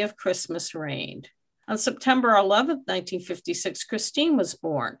gaiety of Christmas reigned. On September 11, 1956, Christine was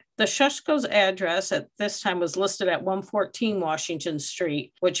born. The Shusko's address at this time was listed at 114 Washington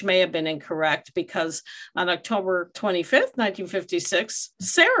Street, which may have been incorrect because on October 25, 1956,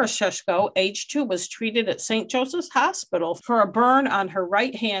 Sarah Shusko, age 2, was treated at St. Joseph's Hospital for a burn on her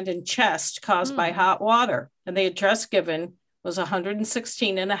right hand and chest caused by hot water. And the address given was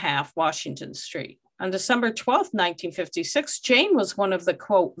 116.5 Washington Street. On December 12, 1956, Jane was one of the,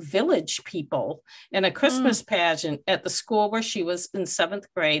 quote, village people in a Christmas pageant at the school where she was in 7th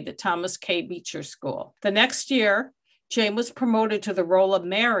grade, the Thomas K. Beecher School. The next year, Jane was promoted to the role of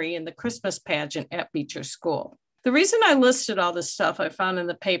Mary in the Christmas pageant at Beecher School. The reason I listed all this stuff I found in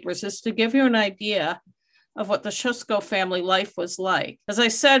the papers is to give you an idea of what the Shusko family life was like. As I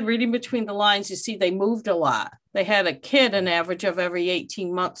said, reading between the lines, you see they moved a lot. They had a kid an average of every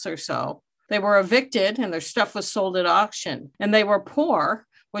 18 months or so. They were evicted and their stuff was sold at auction. And they were poor,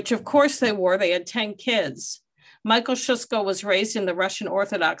 which of course they were. They had 10 kids. Michael Shusko was raised in the Russian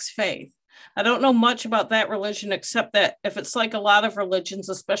Orthodox faith. I don't know much about that religion, except that if it's like a lot of religions,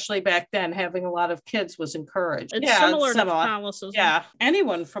 especially back then, having a lot of kids was encouraged. It's similar to Catholicism. Yeah,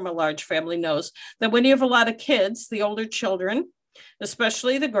 anyone from a large family knows that when you have a lot of kids, the older children,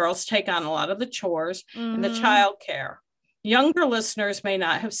 especially the girls, take on a lot of the chores and the child care. Younger listeners may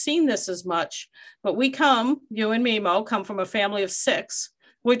not have seen this as much, but you and me, Mo, come from a family of 6,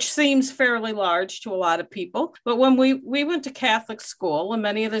 which seems fairly large to a lot of people. But when we went to Catholic school, and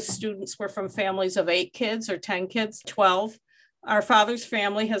many of the students were from families of 8 kids or 10 kids, 12. Our father's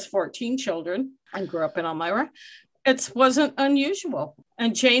family has 14 children and grew up in Elmira. It wasn't unusual.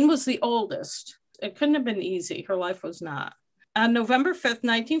 And Jane was the oldest. It couldn't have been easy. Her life was not. On November 5th,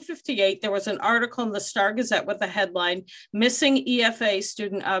 1958, there was an article in the Star Gazette with the headline, Missing EFA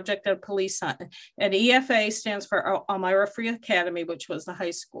Student Object of Police Hunt. And EFA stands for Elmira Free Academy, which was the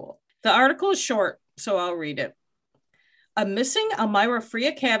high school. The article is short, so I'll read it. A missing Elmira Free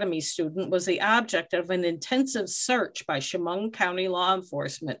Academy student was the object of an intensive search by Chemung County law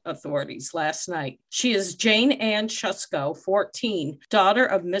enforcement authorities last night. She is Jane Ann Shusko, 14, daughter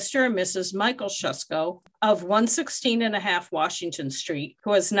of Mr. and Mrs. Michael Shusko of 116.5 Washington Street,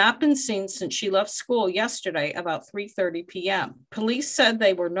 who has not been seen since she left school yesterday about 3:30 p.m. Police said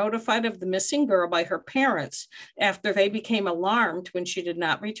they were notified of the missing girl by her parents after they became alarmed when she did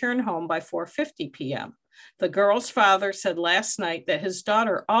not return home by 4:50 p.m. The girl's father said last night that his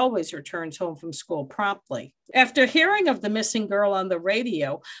daughter always returns home from school promptly. After hearing of the missing girl on the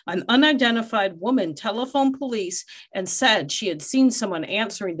radio, an unidentified woman telephoned police and said she had seen someone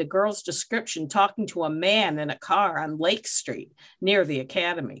answering the girl's description talking to a man in a car on Lake Street near the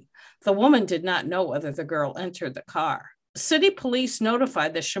academy. The woman did not know whether the girl entered the car. City police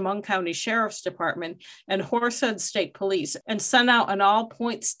notified the Chemung County Sheriff's Department and Horsehead State Police and sent out an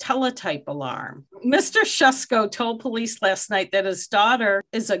all-points teletype alarm. Mr. Shusko told police last night that his daughter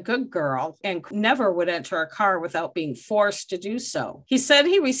is a good girl and never would enter a car without being forced to do so. He said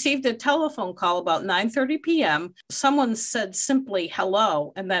he received a telephone call about 9:30 p.m. Someone said simply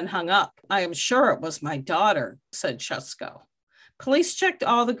hello and then hung up. I am sure it was my daughter, said Shusko. Police checked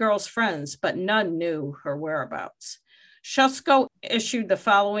all the girl's friends, but none knew her whereabouts. Shusko issued the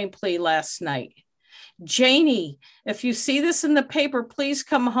following plea last night. Janie, if you see this in the paper, please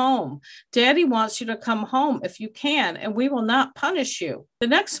come home. Daddy wants you to come home if you can, and we will not punish you. The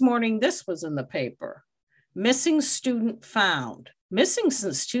next morning, this was in the paper. Missing student found. Missing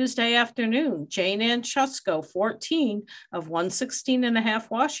since Tuesday afternoon, Jane Ann Shusko, 14, of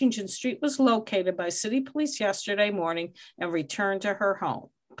 116.5 Washington Street, was located by city police yesterday morning and returned to her home.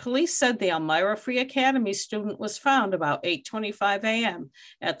 Police said the Elmira Free Academy student was found about 8:25 a.m.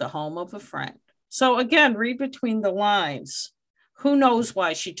 at the home of a friend. So again, read between the lines. Who knows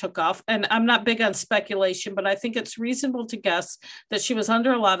why she took off? And I'm not big on speculation, but I think it's reasonable to guess that she was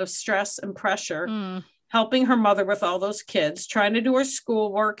under a lot of stress and pressure, helping her mother with all those kids, trying to do her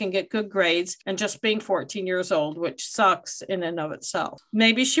schoolwork and get good grades, and just being 14 years old, which sucks in and of itself.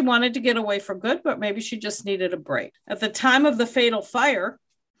 Maybe she wanted to get away for good, but maybe she just needed a break. At the time of the fatal fire,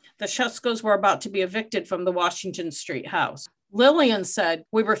 the Shuskos were about to be evicted from the Washington Street house. Lillian said,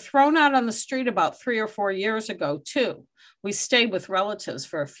 we were thrown out on the street about 3 or 4 years ago, too. We stayed with relatives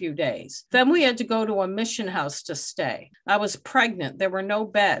for a few days. Then we had to go to a mission house to stay. I was pregnant. There were no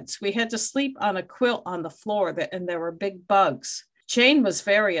beds. We had to sleep on a quilt on the floor, and there were big bugs. Jane was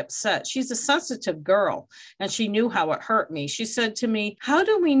very upset. She's a sensitive girl, and she knew how it hurt me. She said to me, how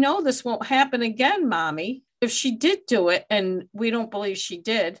do we know this won't happen again, Mommy? If she did do it, and we don't believe she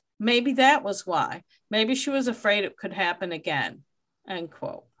did, maybe that was why. Maybe she was afraid it could happen again, end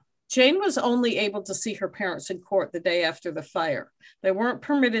quote. Jane was only able to see her parents in court the day after the fire. They weren't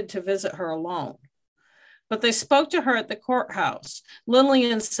permitted to visit her alone, but they spoke to her at the courthouse.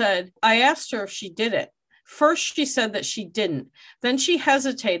 Lillian said, I asked her if she did it. First, she said that she didn't. Then she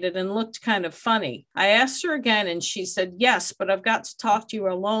hesitated and looked kind of funny. I asked her again, and she said, yes, but I've got to talk to you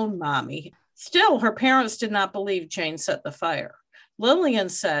alone, Mommy. Still, her parents did not believe Jane set the fire. Lillian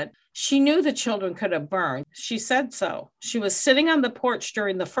said she knew the children could have burned. She said so. She was sitting on the porch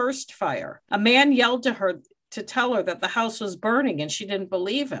during the first fire. A man yelled to her to tell her that the house was burning, and she didn't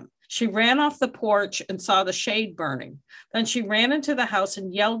believe him. She ran off the porch and saw the shade burning. Then she ran into the house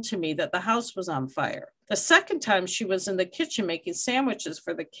and yelled to me that the house was on fire. The second time, she was in the kitchen making sandwiches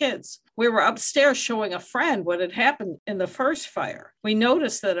for the kids. We were upstairs showing a friend what had happened in the first fire. We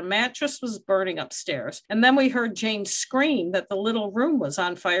noticed that a mattress was burning upstairs, and then we heard Jane scream that the little room was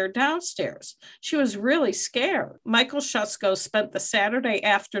on fire downstairs. She was really scared. Michael Shusko spent the Saturday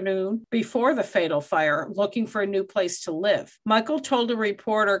afternoon before the fatal fire looking for a new place to live. Michael told a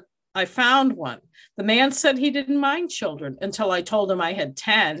reporter, I found one. The man said he didn't mind children until I told him I had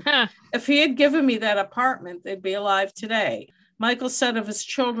 10. If he had given me that apartment, they'd be alive today. Michael said of his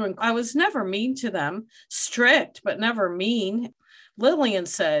children, I was never mean to them, strict, but never mean. Lillian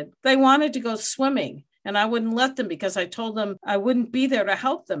said they wanted to go swimming, and I wouldn't let them because I told them I wouldn't be there to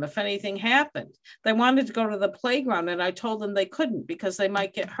help them if anything happened. They wanted to go to the playground, and I told them they couldn't because they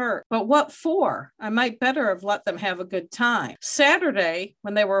might get hurt. But what for? I might better have let them have a good time. Saturday,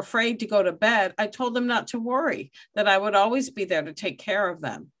 when they were afraid to go to bed, I told them not to worry, that I would always be there to take care of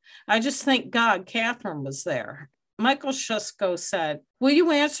them. I just thank God Catherine was there. Michael Shusko said, will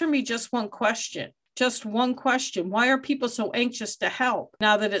you answer me just one question? Just one question. Why are people so anxious to help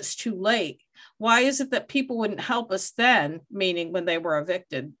now that it's too late? Why is it that people wouldn't help us then, meaning when they were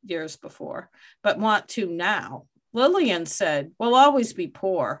evicted years before, but want to now? Lillian said, we'll always be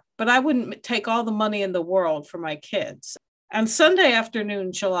poor, but I wouldn't take all the money in the world for my kids. On Sunday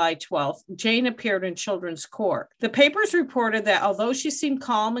afternoon, July 12th, Jane appeared in children's court. The papers reported that although she seemed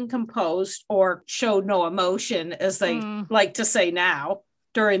calm and composed, or showed no emotion, as they like to say now,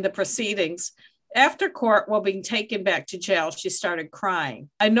 during the proceedings, after court, while being taken back to jail, she started crying.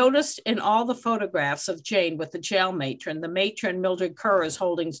 I noticed in all the photographs of Jane with the jail matron, the matron, Mildred Kerr, is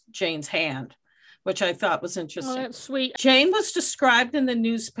holding Jane's hand, which I thought was interesting. Oh, that's sweet. Jane was described in the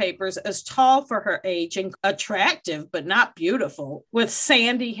newspapers as tall for her age and attractive, but not beautiful, with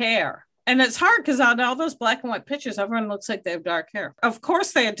sandy hair. And it's hard because on all those black and white pictures, everyone looks like they have dark hair. Of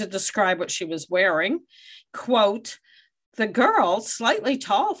course, they had to describe what she was wearing. Quote, the girl, slightly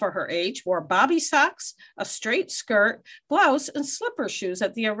tall for her age, wore bobby socks, a straight skirt, blouse, and slipper shoes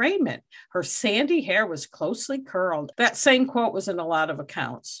at the arraignment. Her sandy hair was closely curled. That same quote was in a lot of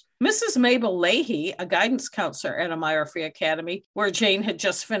accounts. Mrs. Mabel Leahy, a guidance counselor at Elmira Free Academy, where Jane had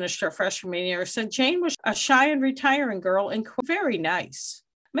just finished her freshman year, said Jane was a shy and retiring girl and very nice.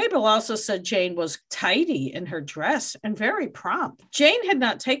 Mabel also said Jane was tidy in her dress and very prompt. Jane had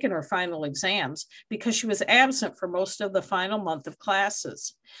not taken her final exams because she was absent for most of the final month of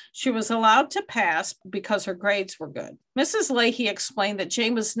classes. She was allowed to pass because her grades were good. Mrs. Leahy explained that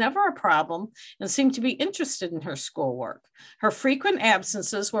Jane was never a problem and seemed to be interested in her schoolwork. Her frequent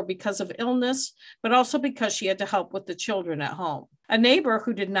absences were because of illness, but also because she had to help with the children at home. A neighbor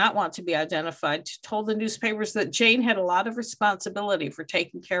who did not want to be identified told the newspapers that Jane had a lot of responsibility for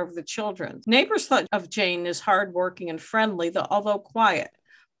taking care of the children. Neighbors thought of Jane as hardworking and friendly, although quiet.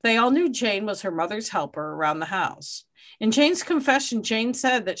 They all knew Jane was her mother's helper around the house. In Jane's confession, Jane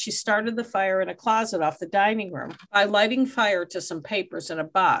said that she started the fire in a closet off the dining room by lighting fire to some papers in a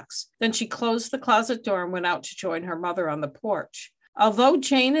box. Then she closed the closet door and went out to join her mother on the porch. Although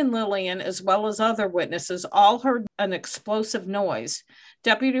Jane and Lillian, as well as other witnesses, all heard an explosive noise,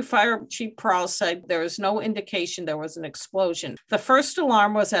 Deputy Fire Chief Prowl said there is no indication there was an explosion. The first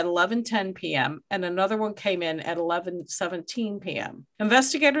alarm was at 11:10 p.m. and another one came in at 11:17 p.m.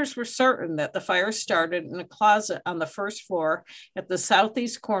 Investigators were certain that the fire started in a closet on the first floor at the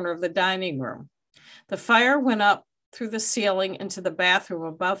southeast corner of the dining room. The fire went up through the ceiling into the bathroom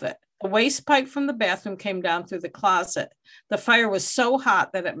above it. The waste pipe from the bathroom came down through the closet. The fire was so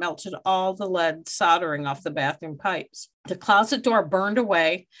hot that it melted all the lead soldering off the bathroom pipes. The closet door burned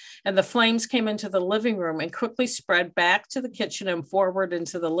away, and the flames came into the living room and quickly spread back to the kitchen and forward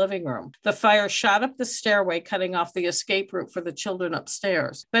into the living room. The fire shot up the stairway, cutting off the escape route for the children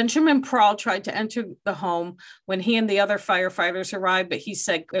upstairs. Benjamin Prowl tried to enter the home when he and the other firefighters arrived, but he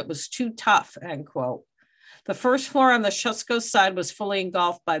said it was too tough, end quote. The first floor on the Shusko side was fully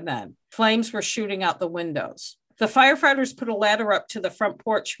engulfed by then. Flames were shooting out the windows. The firefighters put a ladder up to the front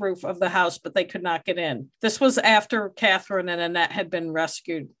porch roof of the house, but they could not get in. This was after Catherine and Annette had been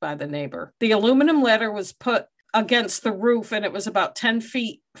rescued by the neighbor. The aluminum ladder was put against the roof, and it was about 10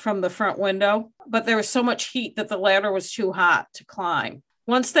 feet from the front window, but there was so much heat that the ladder was too hot to climb.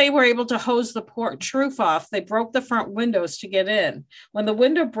 Once they were able to hose the porch roof off, they broke the front windows to get in. When the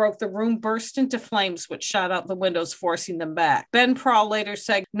window broke, the room burst into flames, which shot out the windows, forcing them back. Ben Prowl later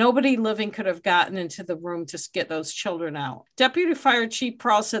said nobody living could have gotten into the room to get those children out. Deputy Fire Chief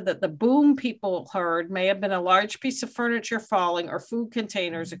Prowl said that the boom people heard may have been a large piece of furniture falling or food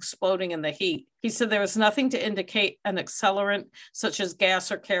containers exploding in the heat. He said there was nothing to indicate an accelerant such as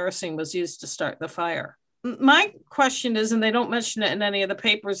gas or kerosene was used to start the fire. My question is, and they don't mention it in any of the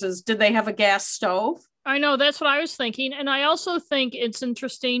papers, is did they have a gas stove? I know, that's what I was thinking. And I also think it's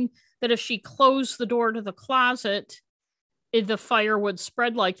interesting that if she closed the door to the closet, the fire would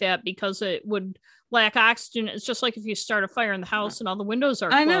spread like that because it would lack oxygen. It's just like if you start a fire in the house and all the windows are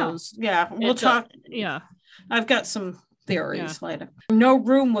closed. I know. Yeah, we'll talk. Yeah. I've got some theories later. No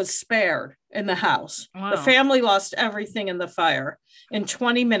room was spared in the house. Wow. The family lost everything in the fire. In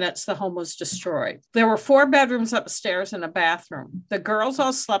 20 minutes, the home was destroyed. There were 4 bedrooms upstairs and a bathroom. The girls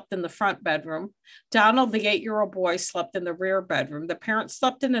all slept in the front bedroom. Donald, the 8-year-old boy, slept in the rear bedroom. The parents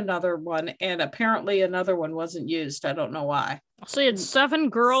slept in another one, and apparently another one wasn't used. I don't know why. So you had 7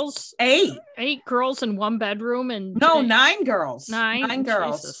 girls? 8. 8 girls in one bedroom? And no, 9 girls. 9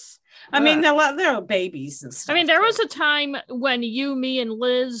 girls. Jesus. I mean, they're babies and stuff. I mean, there was a time when you, me, and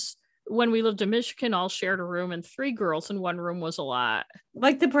Liz, when we lived in Michigan, all shared a room, and 3 girls in one room was a lot.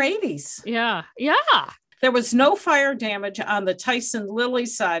 Like the Bradys. Yeah. Yeah. There was no fire damage on the Tyson Lilly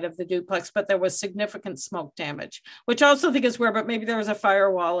side of the duplex, but there was significant smoke damage, which I also think is weird, but maybe there was a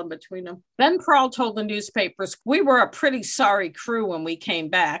firewall in between them. Ben Prowl told the newspapers, we were a pretty sorry crew when we came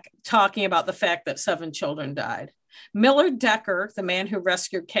back, talking about the fact that 7 children died. Millard Decker, the man who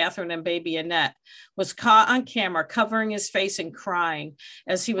rescued Catherine and baby Annette, was caught on camera covering his face and crying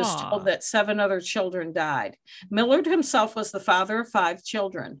as he was told that 7 other children died. Millard himself was the father of 5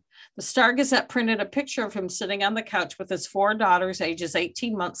 children. The Star Gazette printed a picture of him sitting on the couch with his 4 daughters, ages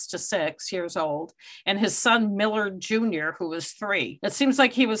 18 months to 6 years old, and his son Millard Jr., who was 3. It seems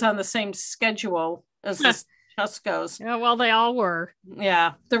like he was on the same schedule as his Shuskos. Yeah, well, they all were.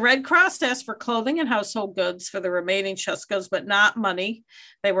 Yeah. The Red Cross asked for clothing and household goods for the remaining Shuskos, but not money.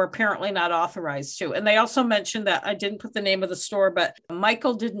 They were apparently not authorized to. And they also mentioned that I didn't put the name of the store, but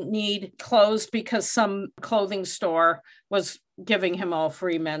Michael didn't need clothes because some clothing store was giving him all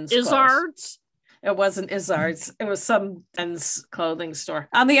free men's clothes. Izzard's? It wasn't Izzard's. It was some men's clothing store.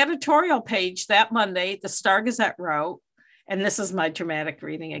 On the editorial page that Monday, the Star Gazette wrote, and this is my dramatic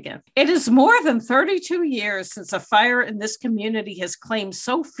reading again. It is more than 32 years since a fire in this community has claimed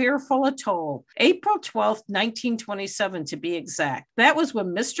so fearful a toll. April 12th, 1927, to be exact. That was when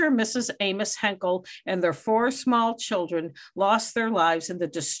Mr. and Mrs. Amos Henkel and their 4 small children lost their lives in the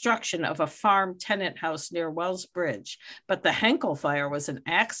destruction of a farm tenant house near Wells Bridge. But the Henkel fire was an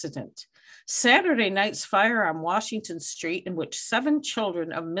accident. Saturday night's fire on Washington Street, in which 7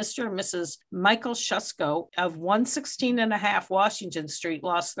 children of Mr. and Mrs. Michael Shusko of 116 and a half Washington Street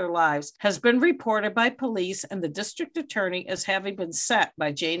lost their lives, has been reported by police and the district attorney as having been set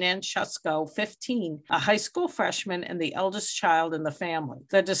by Jane Ann Shusko, 15, a high school freshman and the eldest child in the family.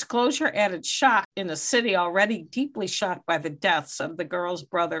 The disclosure added shock in a city already deeply shocked by the deaths of the girl's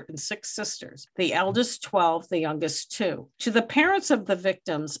brother and 6 sisters, the eldest 12, the youngest 2. To the parents of the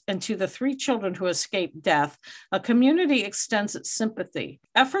victims and to the 3 children who escaped death, a community extends its sympathy.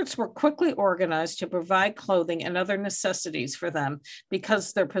 Efforts were quickly organized to provide clothing and other necessities for them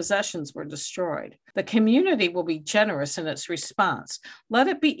because their possessions were destroyed. The community will be generous in its response. Let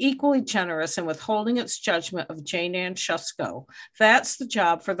it be equally generous in withholding its judgment of Jane Ann Shusko. That's the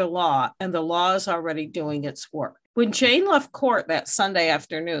job for the law, and the law is already doing its work. When Jane left court that Sunday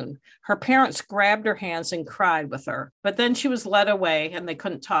afternoon, her parents grabbed her hands and cried with her, but then she was led away and they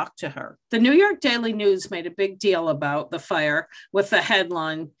couldn't talk to her. The New York Daily News made a big deal about the fire with the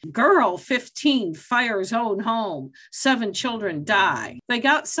headline, "Girl 15 fires own home, 7 children die." They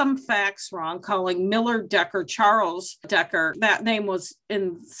got some facts wrong, calling Miller Decker Charles Decker, that name was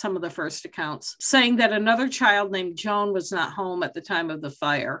in some of the first accounts, saying that another child named Joan was not home at the time of the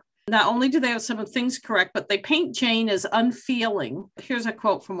fire. Not only do they have some of things correct, but they paint Jane as unfeeling. Here's a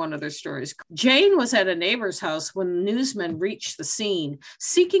quote from one of their stories. Jane was at a neighbor's house when newsmen reached the scene,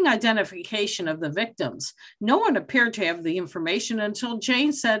 seeking identification of the victims. No one appeared to have the information until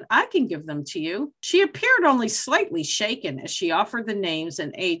Jane said, "I can give them to you." She appeared only slightly shaken as she offered the names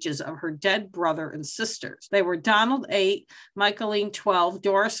and ages of her dead brother and sisters. They were Donald 8, Michaeline 12,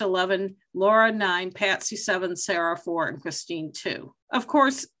 Doris 11, Laura 9, Patsy 7, Sarah 4, and Christine 2. Of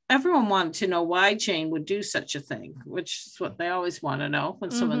course, everyone wanted to know why Jane would do such a thing, which is what they always want to know when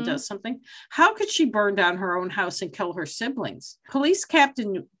someone does something. How could she burn down her own house and kill her siblings? Police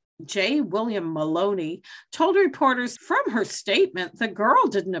Captain J. William Maloney told reporters from her statement the girl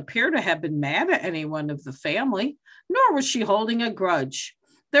didn't appear to have been mad at anyone of the family, nor was she holding a grudge.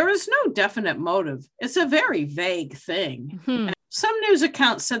 There is no definite motive. It's a very vague thing. Some news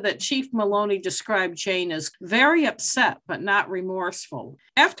accounts said that Chief Maloney described Jane as very upset, but not remorseful.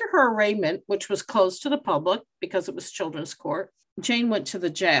 After her arraignment, which was closed to the public because it was children's court, Jane went to the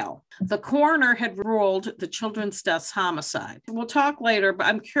jail. The coroner had ruled the children's deaths homicide. We'll talk later, but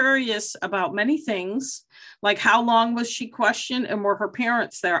I'm curious about many things, like how long was she questioned and were her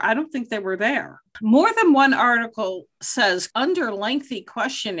parents there? I don't think they were there. More than one article says under lengthy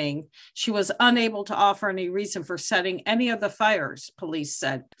questioning, she was unable to offer any reason for setting any of the fires, police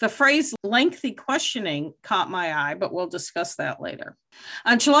said. The phrase lengthy questioning caught my eye, but we'll discuss that later.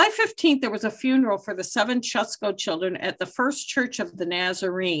 On July 15th, there was a funeral for the 7 Shusko children at the First Church of the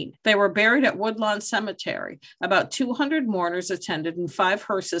Nazarene. They were buried at Woodlawn Cemetery. About 200 mourners attended and 5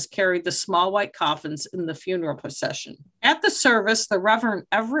 hearses carried the small white coffins in the funeral procession. At the service, the Reverend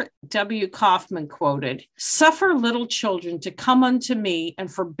Everett W. Kaufman quoted, "Suffer little children to come unto me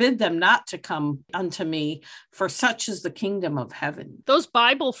and forbid them not to come unto me, for such is the kingdom of heaven." Those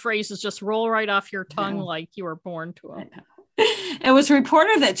Bible phrases just roll right off your tongue like you were born to them. It was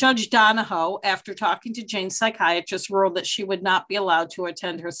reported that Judge Donahoe, after talking to Jane's psychiatrist, ruled that she would not be allowed to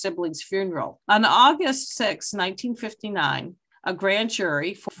attend her sibling's funeral. On August 6, 1959, a grand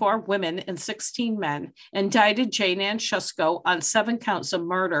jury, 4 women and 16 men, indicted Jane Ann Shusko on 7 counts of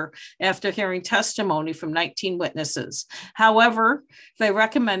murder after hearing testimony from 19 witnesses. However, they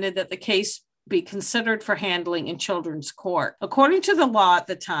recommended that the case be considered for handling in children's court. According to the law at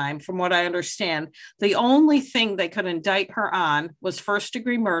the time, from what I understand, the only thing they could indict her on was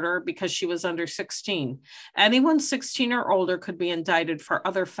first-degree murder because she was under 16. Anyone 16 or older could be indicted for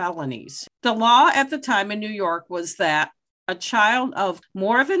other felonies. The law at the time in New York was that a child of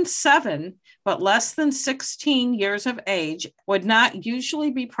more than 7 but less than 16 years of age would not usually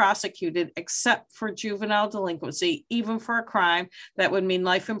be prosecuted except for juvenile delinquency, even for a crime that would mean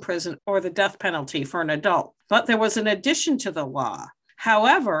life in prison or the death penalty for an adult. But there was an addition to the law.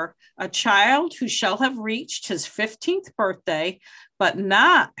 However, a child who shall have reached his 15th birthday but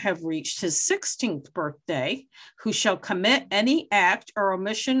not have reached his 16th birthday, who shall commit any act or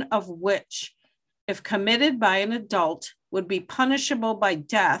omission of which if committed by an adult, would be punishable by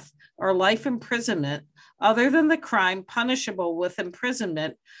death or life imprisonment, other than the crime punishable with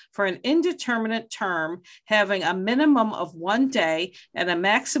imprisonment for an indeterminate term, having a minimum of 1 day and a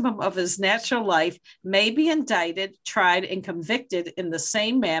maximum of his natural life, may be indicted, tried, and convicted in the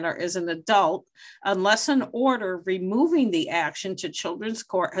same manner as an adult, unless an order removing the action to children's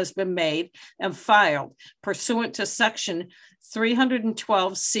court has been made and filed pursuant to section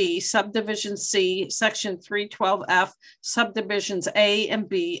 312C, subdivision C, section 312F, subdivisions A and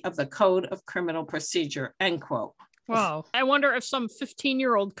B of the Code of Criminal Procedure, end quote. Wow. I wonder if some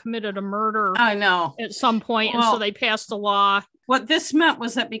 15-year-old committed a murder. I know. At some point, and so they passed a law. What this meant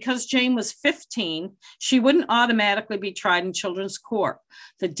was that because Jane was 15, she wouldn't automatically be tried in children's court.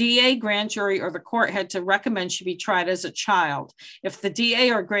 The DA, grand jury, or the court had to recommend she be tried as a child. If the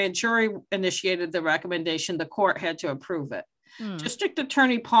DA or grand jury initiated the recommendation, the court had to approve it. District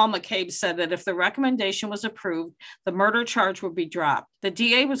Attorney Paul McCabe said that if the recommendation was approved, the murder charge would be dropped. The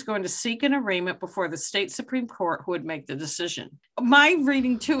DA was going to seek an arraignment before the state Supreme Court, who would make the decision. My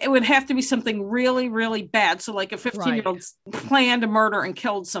reading, too, it would have to be something really, really bad. So like a 15-year-old planned a murder and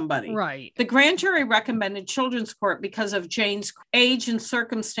killed somebody. Right. The grand jury recommended children's court because of Jane's age and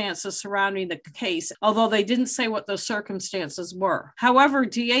circumstances surrounding the case, although they didn't say what those circumstances were. However,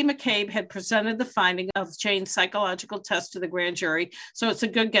 DA McCabe had presented the finding of Jane's psychological test to the grand jury, so it's a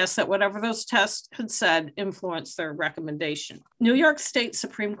good guess that whatever those tests had said influenced their recommendation. New York State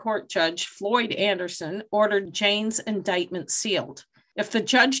Supreme Court Judge Floyd Anderson ordered Jane's indictment sealed. If the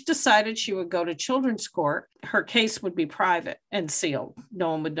judge decided she would go to children's court, her case would be private and sealed.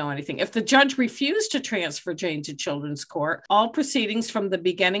 No one would know anything. If the judge refused to transfer Jane to children's court, all proceedings from the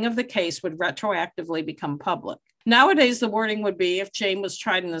beginning of the case would retroactively become public. Nowadays, the wording would be if Jane was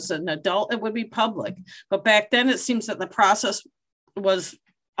tried as an adult, it would be public. But back then, it seems that the process was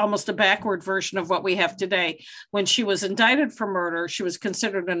almost a backward version of what we have today. When she was indicted for murder, she was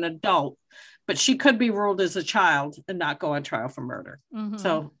considered an adult, but she could be ruled as a child and not go on trial for murder.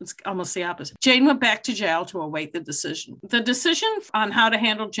 So it's almost the opposite. Jane went back to jail to await the decision. The decision on how to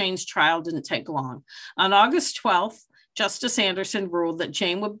handle Jane's trial didn't take long. On August 12th, Justice Anderson ruled that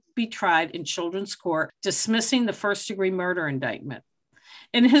Jane would be tried in children's court, dismissing the first-degree murder indictment.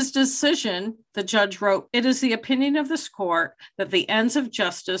 In his decision, the judge wrote, "It is the opinion of this court that the ends of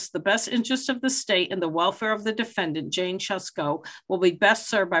justice, the best interest of the state, and the welfare of the defendant, Jane Shusko, will be best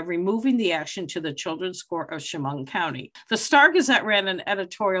served by removing the action to the Children's Court of Chemung County." The Star Gazette ran an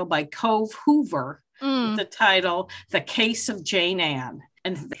editorial by Cove Hoover with the title, "The Case of Jane Ann."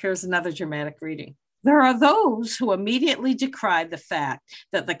 And here's another dramatic reading. There are those who immediately decried the fact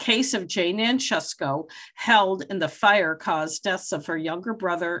that the case of Jane Ann Shusko, held in the fire-caused deaths of her younger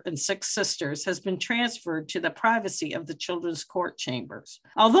brother and 6 sisters, has been transferred to the privacy of the children's court chambers.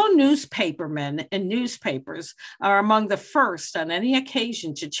 Although newspapermen and newspapers are among the first on any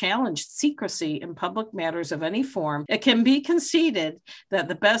occasion to challenge secrecy in public matters of any form, it can be conceded that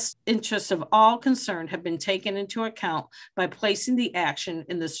the best interests of all concerned have been taken into account by placing the action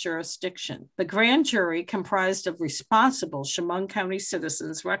in this jurisdiction. The grand jury, comprised of responsible Chemung County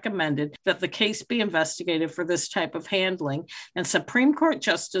citizens, recommended that the case be investigated for this type of handling, and Supreme Court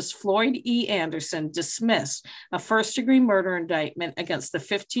Justice Floyd E. Anderson dismissed a first-degree murder indictment against the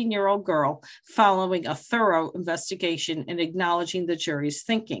 15-year-old girl following a thorough investigation and acknowledging the jury's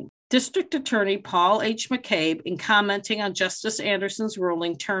thinking. District Attorney Paul H. McCabe, in commenting on Justice Anderson's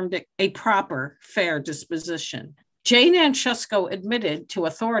ruling, termed it a proper, fair disposition. Jane Ann Shusko admitted to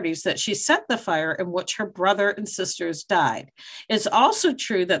authorities that she set the fire in which her brother and sisters died. It's also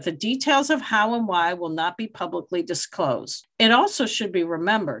true that the details of how and why will not be publicly disclosed. It also should be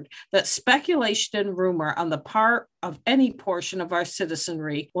remembered that speculation and rumor on the part of any portion of our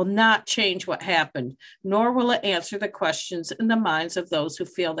citizenry will not change what happened, nor will it answer the questions in the minds of those who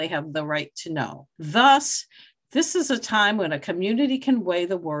feel they have the right to know. Thus, this is a time when a community can weigh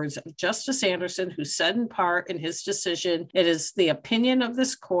the words of Justice Anderson, who said in part in his decision, "It is the opinion of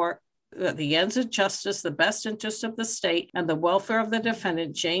this court that the ends of justice, the best interest of the state, and the welfare of the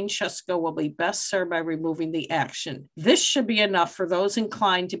defendant, Jane Shusko, will be best served by removing the action." This should be enough for those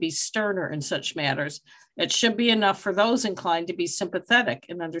inclined to be sterner in such matters. It should be enough for those inclined to be sympathetic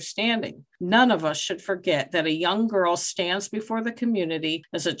and understanding. None of us should forget that a young girl stands before the community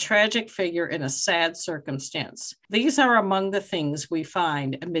as a tragic figure in a sad circumstance. These are among the things we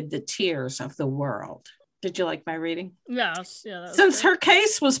find amid the tears of the world. Did you like my reading? Yes. Yeah. Since her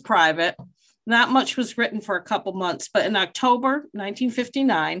case was private, Not much was written for a couple months, but in October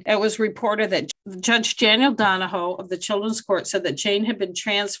 1959, it was reported that Judge Daniel Donahoe of the Children's Court said that Jane had been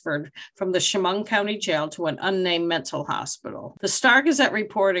transferred from the Chemung County Jail to an unnamed mental hospital. The Star-Gazette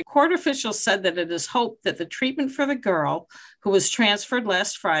reported court officials said that it is hoped that the treatment for the girl who was transferred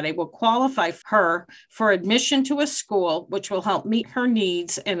last Friday will qualify her for admission to a school which will help meet her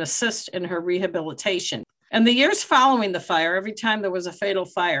needs and assist in her rehabilitation. In the years following the fire, every time there was a fatal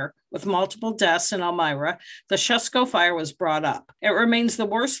fire with multiple deaths in Elmira, the Shusko fire was brought up. It remains the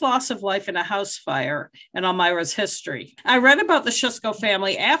worst loss of life in a house fire in Elmira's history. I read about the Shusko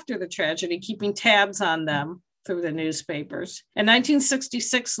family after the tragedy, keeping tabs on them through the newspapers. In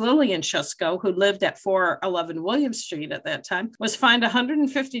 1966, Lillian Shusko, who lived at 411 William Street at that time, was fined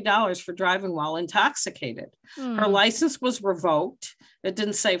 $150 for driving while intoxicated. Her license was revoked. It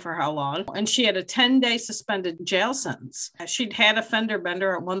didn't say for how long. And she had a 10-day suspended jail sentence. She'd had a fender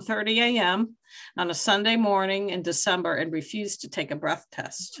bender at 1:30 a.m. on a Sunday morning in December and refused to take a breath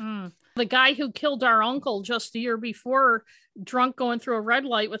test. The guy who killed our uncle just the year before, drunk going through a red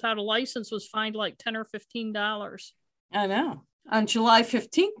light without a license, was fined like $10 or $15. I know. On July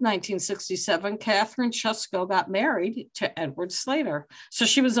 15th, 1967, Catherine Shusko got married to Edward Slater. So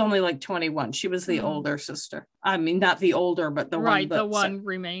she was only like 21. She was the older sister. I mean, not the older, but the one. Right, the one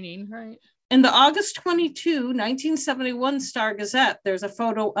remaining, right. In the August 22, 1971 Star-Gazette, there's a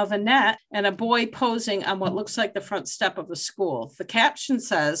photo of Annette and a boy posing on what looks like the front step of the school. The caption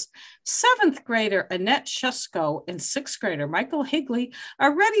says, 7th grader Annette Shusko and 6th grader Michael Higley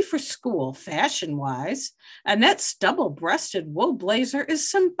are ready for school fashion-wise. Annette's double-breasted wool blazer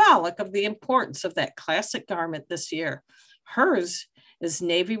is symbolic of the importance of that classic garment this year. Hers is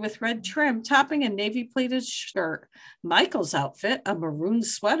navy with red trim, topping a navy pleated shirt. Michael's outfit, a maroon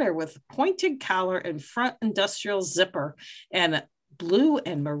sweater with pointed collar and front industrial zipper, and blue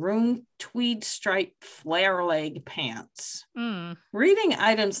and maroon tweed striped flare leg pants. Reading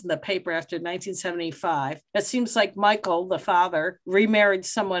items in the paper after 1975, it seems like Michael, the father, remarried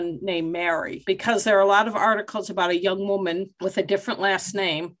someone named Mary, because there are a lot of articles about a young woman with a different last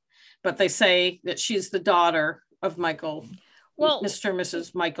name, but they say that she's the daughter of Michael. Well, Mr. and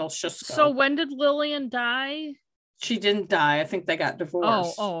Mrs. Michael Shusko. So when did Lillian die? She didn't die. I think they got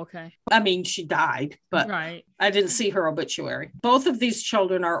divorced. Oh, okay. I mean, she died, but right. I didn't see her obituary. Both of these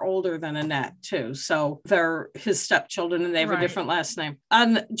children are older than Annette, too. So they're his stepchildren, and they have a different last name.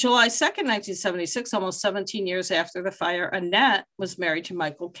 On July 2nd, 1976, almost 17 years after the fire, Annette was married to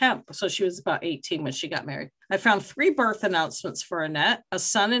Michael Kemp. So she was about 18 when she got married. I found 3 birth announcements for Annette: a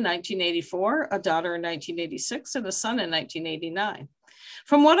son in 1984, a daughter in 1986, and a son in 1989.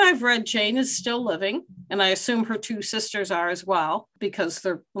 From what I've read, Jane is still living, and I assume her 2 sisters are as well, because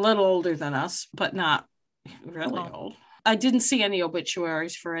they're a little older than us, but not really old. I didn't see any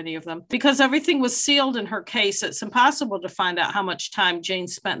obituaries for any of them. Because everything was sealed in her case, it's impossible to find out how much time Jane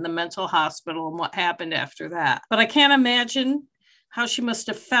spent in the mental hospital and what happened after that. But I can't imagine how she must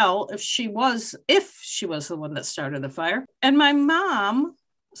have felt if she was the one that started the fire. And my mom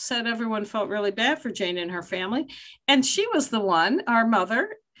said everyone felt really bad for Jane and her family. And she was the one, our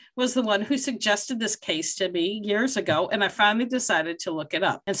mother, was the one who suggested this case to me years ago. And I finally decided to look it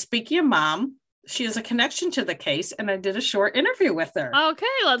up. And speaking of mom, she has a connection to the case. And I did a short interview with her. Okay,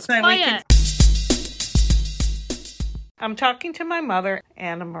 let's play it. I'm talking to my mother,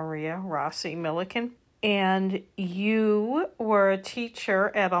 Anna Maria Rossi Milliken. And you were a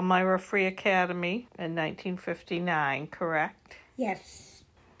teacher at Elmira Free Academy in 1959, correct? Yes.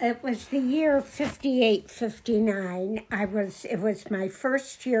 It was the year 58-59. It was my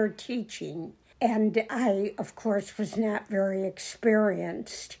first year teaching, and I, of course, was not very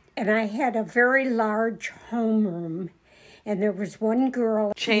experienced. And I had a very large homeroom, and there was one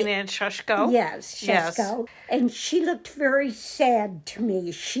girl. Jane and Shusko? Yes, Shusko. Yes. And she looked very sad to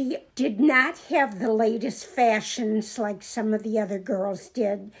me. She did not have the latest fashions like some of the other girls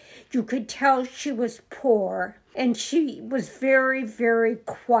did. You could tell she was poor. And she was very, very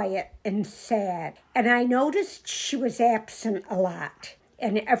quiet and sad. And I noticed she was absent a lot.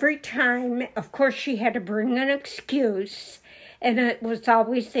 And every time, of course, she had to bring an excuse. And it was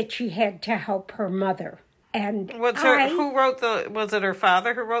always that she had to help her mother. And was it her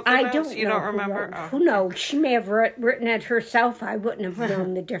father who wrote the notes? Don't know. You don't remember? Who knows? She may have written it herself. I wouldn't have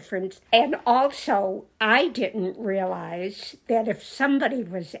known the difference. And also, I didn't realize that if somebody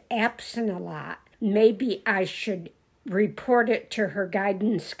was absent a lot, maybe I should report it to her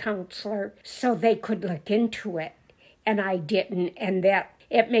guidance counselor so they could look into it. And I didn't. And that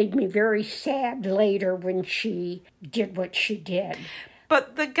it made me very sad later when she did what she did.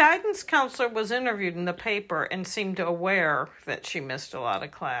 But the guidance counselor was interviewed in the paper and seemed aware that she missed a lot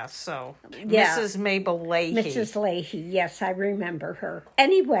of class. So, yeah. Mrs. Mabel Leahy. Mrs. Leahy, yes, I remember her.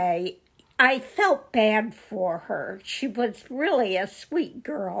 Anyway, I felt bad for her. She was really a sweet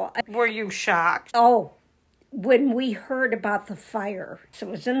girl. Were you shocked? Oh, when we heard about the fire. So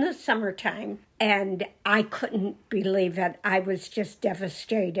it was in the summertime, and I couldn't believe it. I was just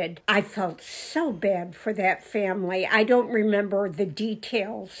devastated. I felt so bad for that family. I don't remember the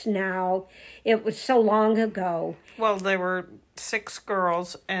details now. It was so long ago. Well, there were 6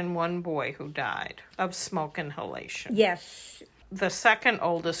 girls and 1 boy who died of smoke inhalation. Yes. The second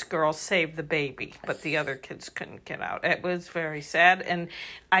oldest girl saved the baby, but the other kids couldn't get out. It was very sad, and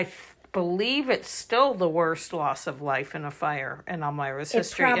I believe it's still the worst loss of life in a fire in Elmira's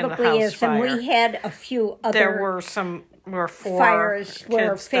history in the house fire. It probably is, and we had a few other there were 4 fires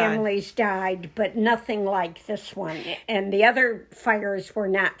where families died, but nothing like this one. And the other fires were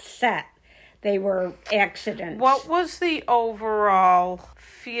not set. They were accidents. What was the overall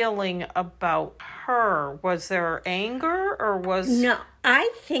feeling about her? Was there anger or was... No,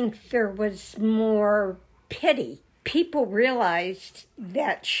 I think there was more pity. People realized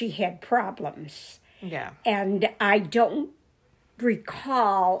that she had problems. Yeah. And I don't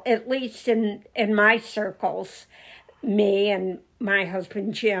recall, at least in my circles, me and my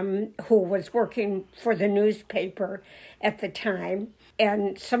husband Jim, who was working for the newspaper at the time,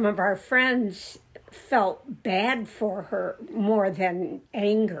 and some of our friends felt bad for her more than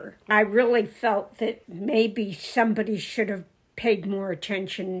anger. I really felt that maybe somebody should have paid more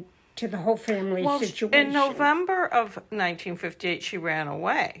attention to the whole family situation. In November of 1958, she ran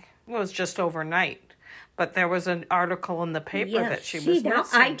away. It was just overnight. But there was an article in the paper that she was missing.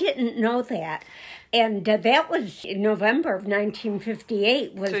 I didn't know that. And that was in November of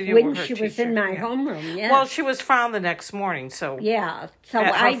 1958 was when she was in my homeroom. Yes. Well, she was found the next morning, so... Yeah, so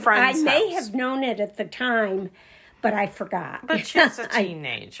I may have known it at the time, but I forgot. But she's a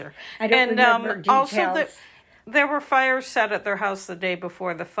teenager. I don't remember details. Also, there were fires set at their house the day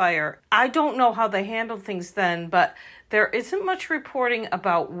before the fire. I don't know how they handled things then, but there isn't much reporting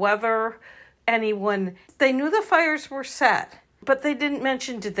about whether anyone... They knew the fires were set, but they didn't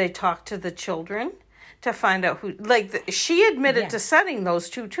mention, did they talk to the children to find out who... she admitted to setting those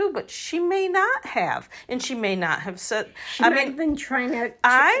two, too, but she may not have, and she may not have set... She might have been trying to...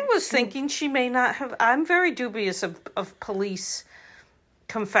 I was thinking she may not have... I'm very dubious of police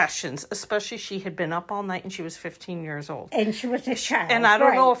confessions, especially she had been up all night and she was 15 years old. And she was a child. And I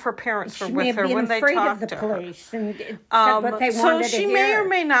don't know if her parents were with her when they talked to her. And said what they wanted so she to may hear. or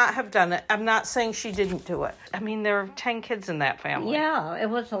may not have done it. I'm not saying she didn't do it. I mean, there were 10 kids in that family. Yeah, it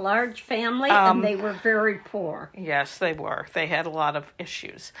was a large family and they were very poor. Yes, they were. They had a lot of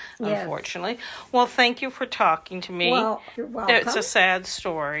issues, unfortunately. Well, thank you for talking to me. Well, you're welcome. It's a sad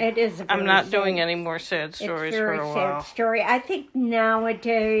story. It is a very I'm not doing any more sad stories for a while. It's a very sad story. I think nowadays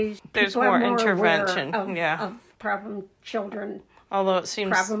there's more intervention of problem children, although it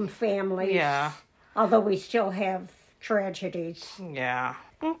seems problem families, although we still have tragedies.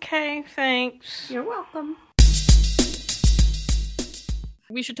 Okay, thanks. You're welcome.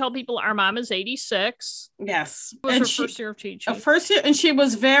 We should tell people our mom is 86. Yes. It was her first year of teaching. First year, and she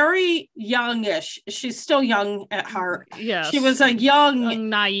was very youngish. She's still young at heart. Yes. She was a young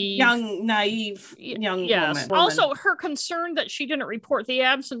naive woman. Also, her concern that she didn't report the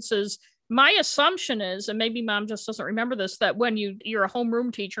absences, my assumption is, and maybe mom just doesn't remember this, that when you're a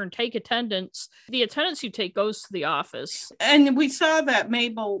homeroom teacher and take attendance, the attendance you take goes to the office. And we saw that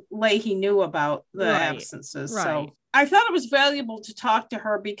Mabel Leahy knew about the absences. Right. So I thought it was valuable to talk to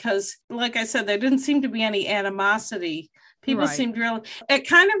her because, like I said, there didn't seem to be any animosity. People seemed really... It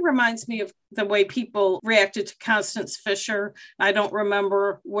kind of reminds me of the way people reacted to Constance Fisher. I don't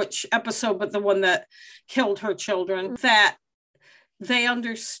remember which episode, but the one that killed her children, that they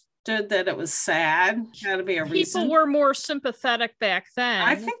understood that it was sad. Had to be a reason. People were more sympathetic back then.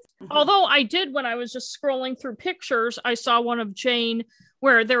 I think. Although I did, when I was just scrolling through pictures, I saw one of Jane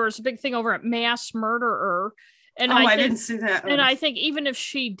where there was a big thing over at Mass Murderer. And I didn't see that. And I think even if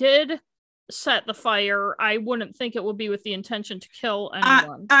she did set the fire, I wouldn't think it would be with the intention to kill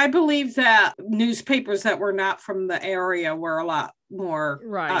anyone. I believe that newspapers that were not from the area were a lot more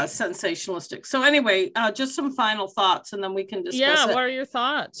sensationalistic. So anyway, just some final thoughts and then we can discuss it. What are your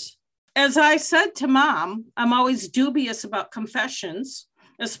thoughts? As I said to Mom, I'm always dubious about confessions,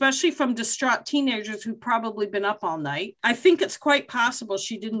 especially from distraught teenagers who've probably been up all night. I think it's quite possible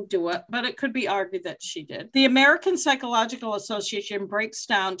she didn't do it, but it could be argued that she did. The American Psychological Association breaks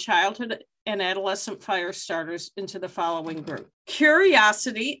down childhood and adolescent fire starters into the following group.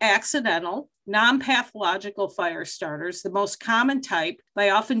 Curiosity, accidental, non-pathological fire starters, the most common type. They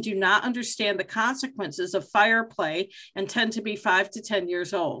often do not understand the consequences of fire play and tend to be 5 to 10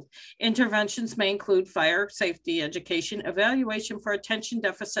 years old. Interventions may include fire safety education, evaluation for attention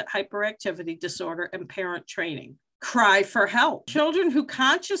deficit hyperactivity disorder, and parent training. Cry for help. Children who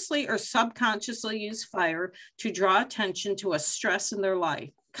consciously or subconsciously use fire to draw attention to a stress in their life.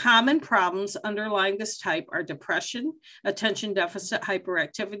 Common problems underlying this type are depression, attention deficit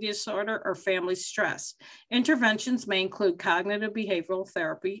hyperactivity disorder, or family stress. Interventions may include cognitive behavioral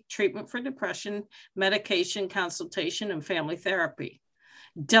therapy, treatment for depression, medication, consultation, and family therapy.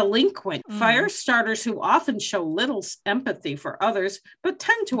 Delinquent fire starters who often show little empathy for others, but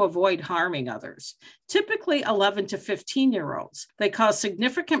tend to avoid harming others. Typically 11 to 15-year-olds. They cause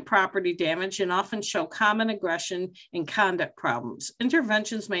significant property damage and often show common aggression and conduct problems.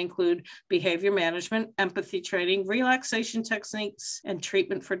 Interventions may include behavior management, empathy training, relaxation techniques, and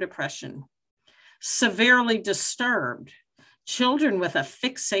treatment for depression. Severely disturbed. Children with a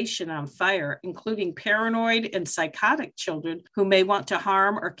fixation on fire, including paranoid and psychotic children who may want to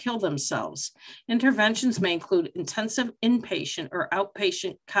harm or kill themselves. Interventions may include intensive inpatient or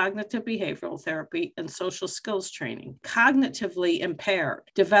outpatient cognitive behavioral therapy and social skills training. Cognitively impaired,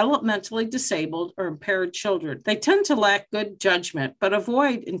 developmentally disabled or impaired children. They tend to lack good judgment, but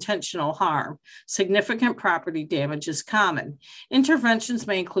avoid intentional harm. Significant property damage is common. Interventions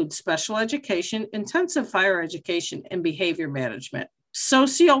may include special education, intensive fire education, and behavior management.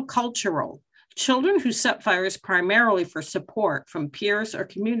 Sociocultural. Children who set fires primarily for support from peers or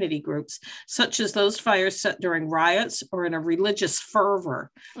community groups, such as those fires set during riots or in a religious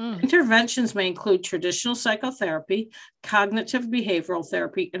fervor. Interventions may include traditional psychotherapy, cognitive behavioral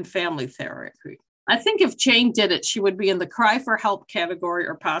therapy, and family therapy. I think if Jane did it, she would be in the cry for help category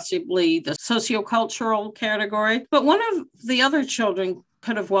or possibly the sociocultural category. But one of the other children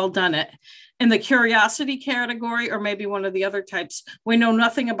could have well done it in the curiosity category, or maybe one of the other types. We know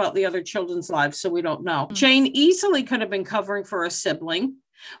nothing about the other children's lives, so we don't know. Jane easily could have been covering for a sibling,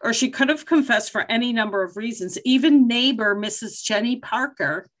 or she could have confessed for any number of reasons. Even neighbor Mrs. Jenny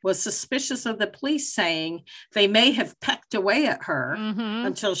Parker was suspicious of the police, saying they may have pecked away at her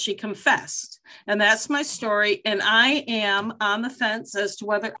until she confessed. And that's my story. And I am on the fence as to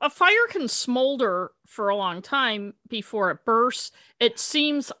whether a fire can smolder for a long time before it bursts. It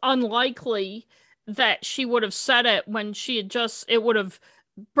seems unlikely that she would have said it when she had just, it would have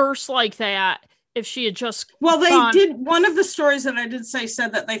burst like that if she had just did. One of the stories that I did say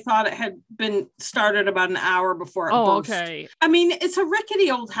said that they thought it had been started about an hour before it burst. Okay. I mean, it's a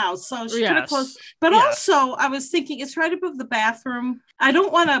rickety old house, so she could have closed. But also, I was thinking it's right above the bathroom. I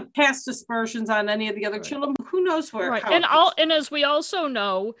don't want to cast aspersions on any of the other children. Who knows where? Right. And as we also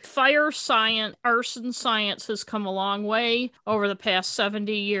know, fire science, arson science has come a long way over the past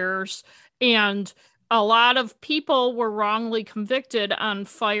 70 years, and a lot of people were wrongly convicted on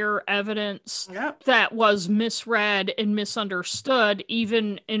fire evidence that was misread and misunderstood,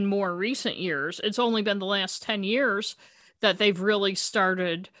 even in more recent years. It's only been the last 10 years that they've really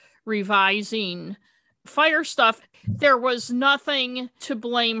started revising fire stuff. There was nothing to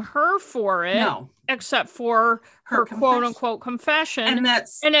blame her for it, except for her quote unquote confession.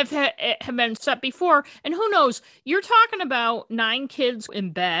 And if it had been set before, and who knows, you're talking about 9 kids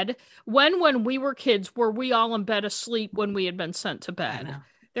in bed. When we were kids, were we all in bed asleep when we had been sent to bed?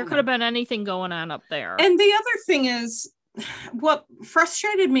 There could have been anything going on up there. And the other thing is, what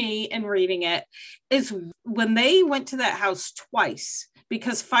frustrated me in reading it is when they went to that house twice,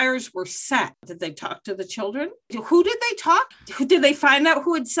 because fires were set. Did they talk to the children? Who did they talk? Did they find out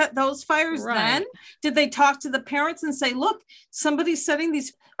who had set those fires then? Did they talk to the parents and say, look, somebody's setting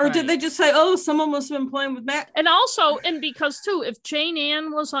these? Or did they just say, oh, someone must have been playing with Matt? And also, and because too, if Jane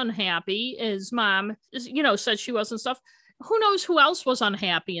Ann was unhappy, his mom, said she was and stuff, who knows who else was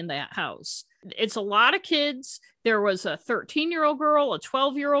unhappy in that house? It's a lot of kids. There was a 13-year-old girl, a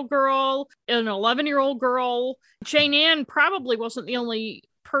 12-year-old girl, an 11-year-old girl. Jane Ann probably wasn't the only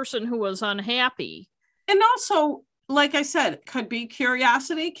person who was unhappy. And also, like I said, it could be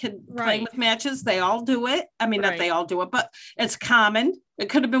curiosity, playing with matches. They all do it. I mean, not they all do it, but it's common. It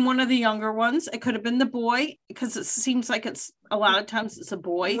could have been one of the younger ones. It could have been the boy, because it seems like it's a lot of times it's a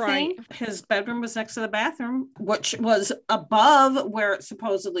boy thing. His bedroom was next to the bathroom, which was above where it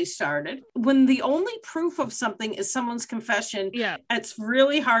supposedly started. When the only proof of something is someone's confession, it's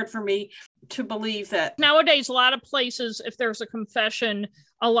really hard for me to believe that. Nowadays, a lot of places, if there's a confession,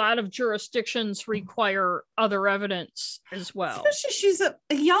 a lot of jurisdictions require other evidence as well. Especially she's a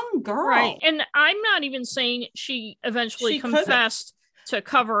young girl. Right. And I'm not even saying she eventually confessed to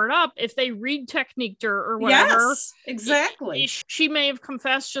cover it up, if they Reid techniqued her or whatever. Yes, exactly. She may have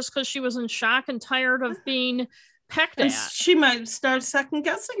confessed just because she was in shock and tired of being pecked and at. She might start second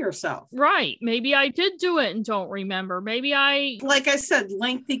guessing herself. Right. Maybe I did do it and don't remember. Maybe like I said,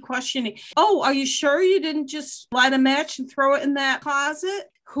 lengthy questioning. Oh, are you sure you didn't just light a match and throw it in that closet?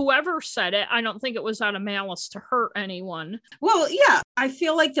 Whoever said it, I don't think it was out of malice to hurt anyone. Well, yeah, I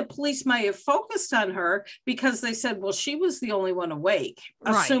feel like the police might have focused on her because they said, well, she was the only one awake,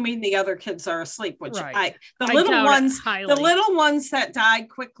 assuming the other kids are asleep, which the little ones that died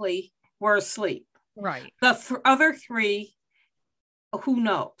quickly were asleep. Right. The other three, who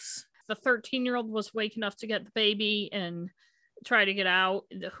knows? The 13-year-old was awake enough to get the baby and try to get out.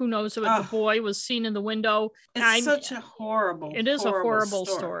 Who knows what the boy was seen in the window. It's such a horrible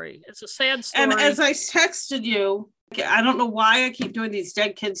story. It's a sad story. And as I texted you, I don't know why I keep doing these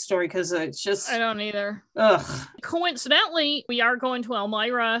dead kids story, because it's just... I don't either. Ugh. Coincidentally, we are going to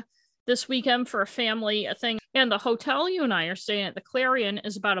Elmira this weekend for a family thing. And the hotel you and I are staying at, the Clarion,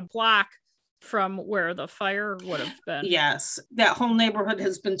 is about a block from where the fire would have been. Yes, that whole neighborhood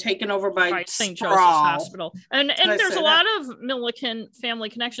has been taken over by St. Joseph's Hospital. And there's a lot of Milliken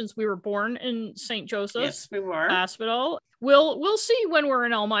family connections. We were born in St. Joseph's Hospital. We'll see when we're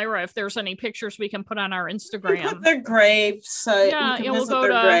in Elmira if there's any pictures we can put on our Instagram. Put their graves. We'll go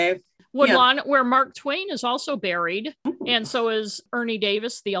to Woodlawn, where Mark Twain is also buried, and so is Ernie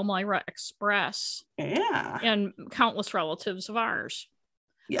Davis, the Elmira Express. Yeah, and countless relatives of ours.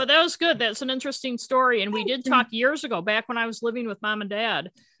 Yeah. But that was good. That's an interesting story. And we did talk years ago, back when I was living with Mom and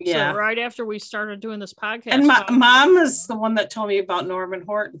Dad. Yeah. So right after we started doing this podcast. And my mom is the one that told me about Norman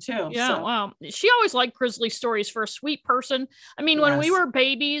Horton too. Yeah. So. Well, she always liked grisly stories. For a sweet person. I mean, when we were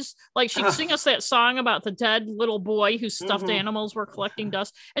babies, like she'd sing us that song about the dead little boy whose stuffed animals were collecting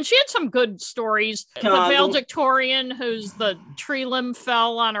dust. And she had some good stories. The valedictorian whose the tree limb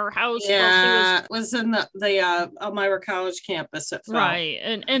fell on her house. Yeah. It was in the Elmira College campus.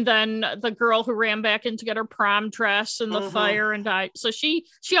 Right. And then the girl who ran back in to get her prom dress in the fire and died. So she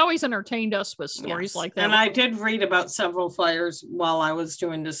always entertained us with stories like that. And I did read about several fires while I was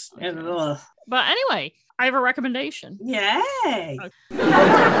doing this. But anyway, I have a recommendation. Yay!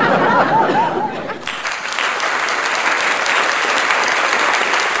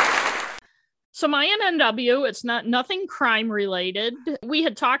 So my NNW, it's nothing crime related. We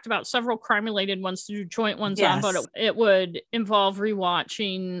had talked about several crime related ones to do joint ones on, but it would involve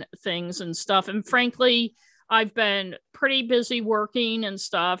rewatching things and stuff. And frankly, I've been pretty busy working and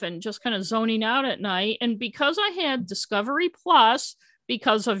stuff and just kind of zoning out at night. And because I had Discovery Plus,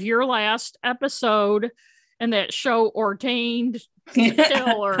 because of your last episode and that show Ordained to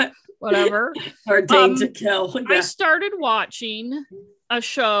Kill or whatever. Ordained to Kill. Yeah. I started watching a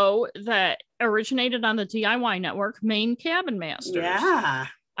show that originated on the DIY network, Maine Cabin Masters. Yeah.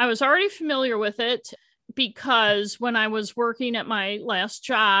 I was already familiar with it because when I was working at my last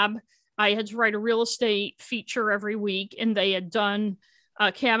job, I had to write a real estate feature every week, and they had done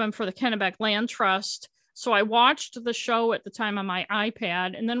a cabin for the Kennebec Land Trust. So I watched the show at the time on my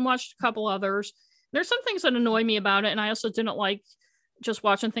iPad and then watched a couple others. There's some things that annoy me about it, and I also didn't like just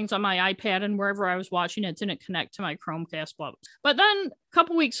watching things on my iPad, and wherever I was watching it didn't connect to my Chromecast. Blah. But then a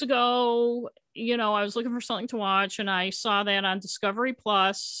couple weeks ago, I was looking for something to watch, and I saw that on Discovery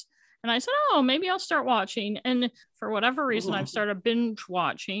Plus. And I said, oh, maybe I'll start watching. And for whatever reason, I've started binge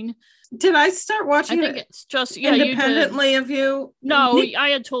watching. Did I start watching I think it's just independently of you? No, I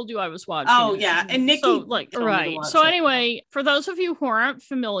had told you I was watching. Oh, yeah. And Nikki. Right. So anyway, for those of you who aren't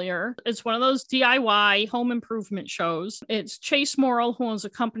familiar, it's one of those DIY home improvement shows. It's Chase Morrill, who owns a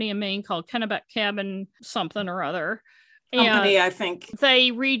company in Maine called Kennebec Cabin something or other. Company, I think.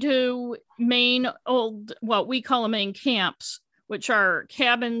 They redo Maine what we call Maine camps, which are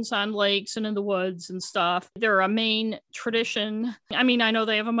cabins on lakes and in the woods and stuff. They're a Maine tradition. I mean, I know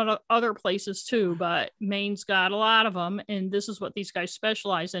they have them at other places too, but Maine's got a lot of them. And this is what these guys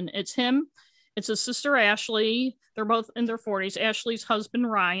specialize in. It's him. It's his sister, Ashley. They're both in their 40s. Ashley's husband,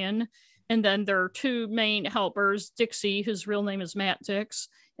 Ryan. And then their two main helpers, Dixie, whose real name is Matt Dix,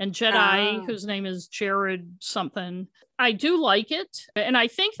 and Jedi, whose name is Jared something. I do like it. And I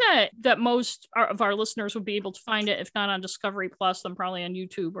think that most of our listeners would be able to find it, if not on Discovery Plus, then probably on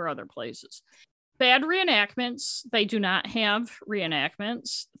YouTube or other places. Bad reenactments. They do not have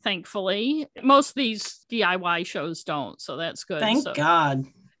reenactments, thankfully. Most of these DIY shows don't, so that's good. Thank God.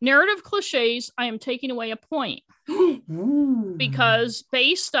 Narrative cliches, I am taking away a point. Because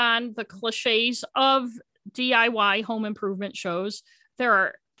based on the cliches of DIY home improvement shows, there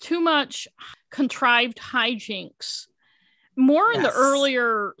are too much contrived hijinks More in the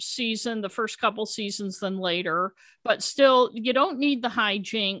earlier season, the first couple seasons than later, but still, you don't need the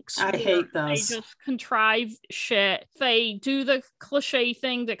hijinks. I hate those. They just contrive shit. They do the cliche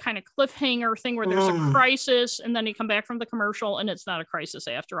thing, the kind of cliffhanger thing where there's a crisis and then you come back from the commercial and it's not a crisis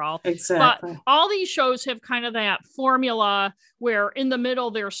after all. Exactly. But all these shows have kind of that formula where in the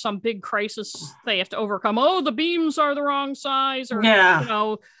middle there's some big crisis they have to overcome. Oh, the beams are the wrong size, or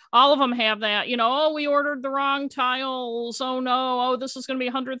all of them have that, oh, we ordered the wrong tiles. Oh no. Oh, this is going to be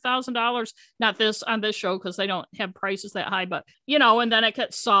 $100,000. Not this on this show, because they don't have prices that high, but and then it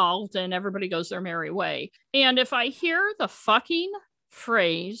gets solved and everybody goes their merry way. And if I hear the fucking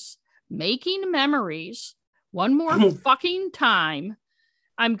phrase making memories one more fucking time,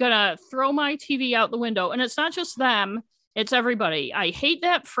 I'm going to throw my TV out the window. And it's not just them. It's everybody. I hate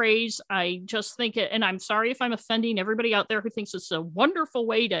that phrase. I just think it, and I'm sorry if I'm offending everybody out there who thinks it's a wonderful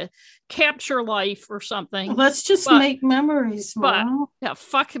way to capture life or something. Let's just make memories.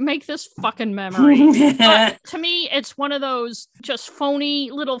 Make this fucking memory. But to me, it's one of those just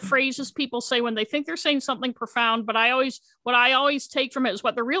phony little phrases people say when they think they're saying something profound. But what I always take from it is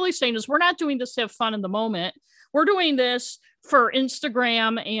what they're really saying is, we're not doing this to have fun in the moment. We're doing this for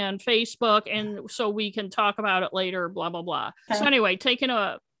Instagram and Facebook, and so we can talk about it later, blah, blah, blah. Okay. So anyway, taking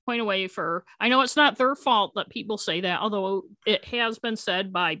a point away I know it's not their fault that people say that, although it has been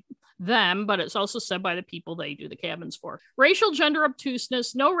said by them, but it's also said by the people they do the cabins for. Racial gender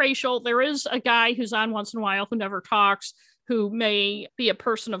obtuseness, no racial. There is a guy who's on once in a while who never talks, who may be a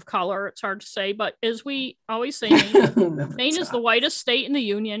person of color. It's hard to say, but as we always say, Maine is the whitest state in the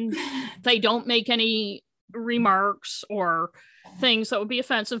union. They don't make any remarks or things that would be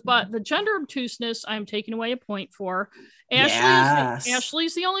offensive, but the gender obtuseness I'm taking away a point for.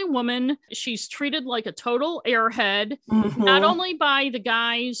 Ashley's the only woman. She's treated like a total airhead, not only by the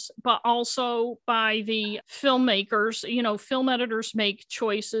guys but also by the filmmakers. Film editors make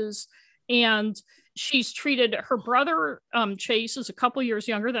choices, and she's treated her brother, Chase, is a couple years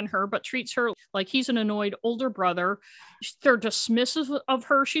younger than her, but treats her like he's an annoyed older brother. They're dismissive of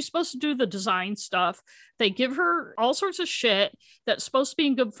her. She's supposed to do the design stuff. They give her all sorts of shit that's supposed to be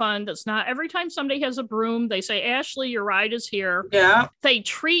in good fun. That's not. Every time somebody has a broom, they say, Ashley, your ride is here. Yeah. They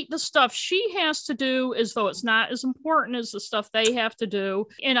treat the stuff she has to do as though it's not as important as the stuff they have to do.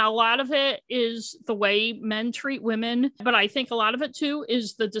 And a lot of it is the way men treat women. But I think a lot of it, too,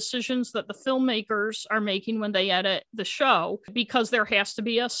 is the decisions that the filmmakers are making when they edit the show, because there has to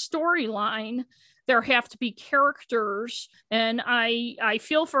be a storyline. There have to be characters, and I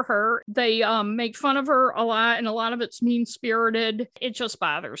feel for her. They make fun of her a lot, and a lot of it's mean-spirited. It just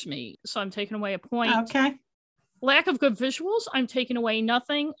bothers me. So I'm taking away a point. Okay. Lack of good visuals, I'm taking away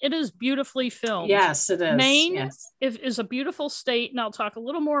nothing. It is beautifully filmed. Yes, it is. Maine is a beautiful state, and I'll talk a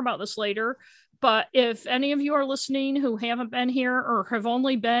little more about this later. But if any of you are listening who haven't been here or have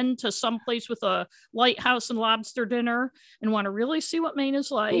only been to some place with a lighthouse and lobster dinner and want to really see what Maine is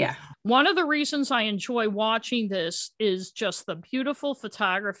like, one of the reasons I enjoy watching this is just the beautiful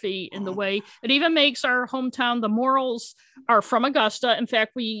photography and the way it even makes our hometown. The Morrells are from Augusta. In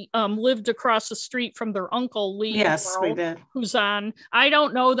fact, we lived across the street from their uncle, Lee. Yes, Morrell, we did. Who's on. I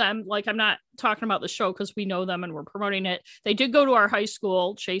don't know them. Like, I'm not talking about the show because we know them and we're promoting it. They did go to our high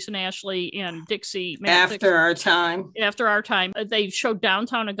school, Chase and Ashley and Dixie. After our time. They showed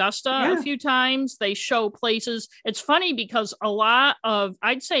downtown Augusta a few times. They show places. It's funny because a lot of,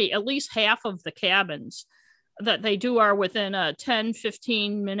 I'd say at least half of the cabins that they do are within a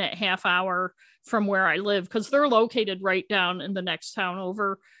 10-15 minute half hour from where I live, because they're located right down in the next town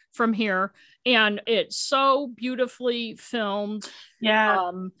over from here, and it's so beautifully filmed.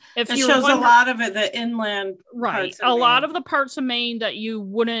 It shows a lot of it, the inland parts of lot of the parts of Maine that you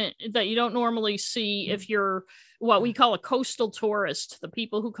don't normally see if you're what we call a coastal tourist, the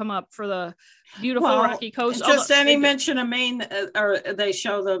people who come up for the beautiful rocky coast. Just any mention of Maine, or they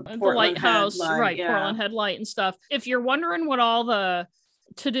show the lighthouse, headlight, Portland Headlight and stuff. If you're wondering what all the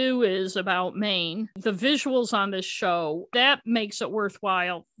to-do is about Maine, the visuals on this show, that makes it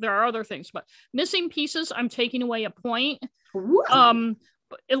worthwhile. There are other things, but missing pieces, I'm taking away a point.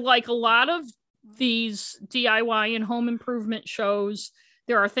 Like a lot of these DIY and home improvement shows,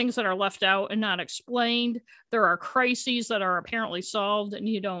 there are things that are left out and not explained. There are crises that are apparently solved and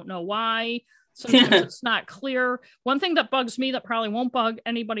you don't know why. Sometimes it's not clear. One thing that bugs me that probably won't bug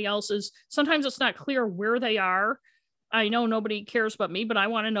anybody else is sometimes it's not clear where they are. I know nobody cares but me, but I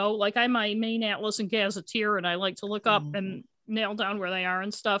want to know. Like, I'm my Maine Atlas and Gazetteer, and I like to look up and nail down where they are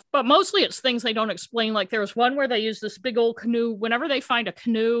and stuff. But mostly it's things they don't explain. Like, there was one where they use this big old canoe. Whenever they find a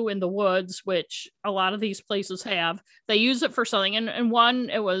canoe in the woods, which a lot of these places have, they use it for something. And one,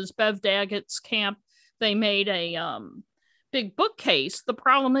 it was Bev Daggett's camp. They made a big bookcase. The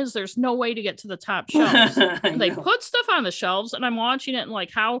problem is there's no way to get to the top shelves. They put stuff on the shelves, and I'm watching it and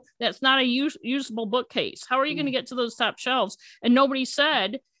like, how that's not a usable bookcase. How are you going to get to those top shelves? And nobody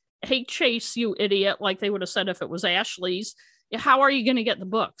said, hey, Chase, you idiot, like they would have said if it was Ashley's. How are you going to get the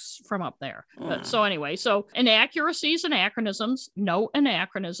books from up there? So anyway, so inaccuracies, anachronisms, no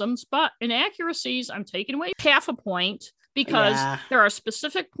anachronisms, but inaccuracies, I'm taking away half a point because there are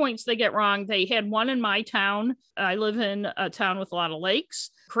specific points they get wrong. They had one in my town. I live in a town with a lot of lakes.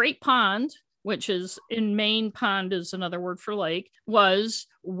 Great Pond, which is in Maine, pond is another word for lake, was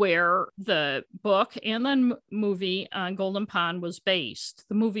where the book and then movie on Golden Pond was based.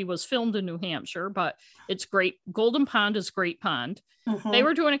 The movie was filmed in New Hampshire, but it's great. Golden Pond is Great Pond. They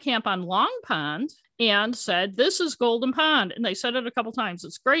were doing a camp on Long Pond and said, this is Golden Pond. And they said it a couple times.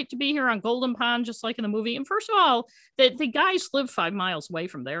 It's great to be here on Golden Pond, just like in the movie. And first of all, the guys live 5 miles away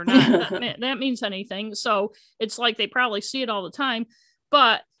from there. That means anything. So it's like they probably see it all the time.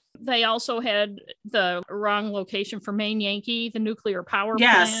 But they also had the wrong location for Maine Yankee, the nuclear power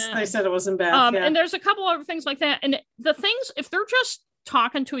plant. Yes, they said it wasn't bad. And there's a couple other things like that. And the things, if they're just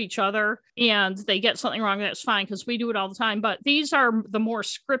talking to each other and they get something wrong, that's fine, because we do it all the time. But these are the more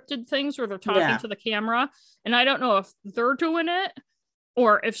scripted things where they're talking to the camera. And I don't know if they're doing it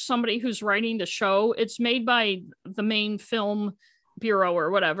or if somebody who's writing the show, it's made by the Maine Film Bureau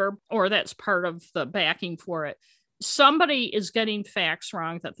or whatever, or that's part of the backing for it. Somebody is getting facts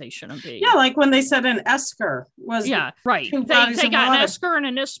wrong that they shouldn't be. Yeah, like when they said an esker was. Yeah, right. They got an esker and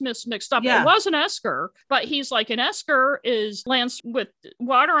an isthmus mixed up. It was an esker, but he's like, an esker is lands with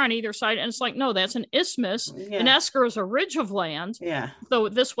water on either side. And it's like, no, that's an isthmus. An esker is a ridge of land. Though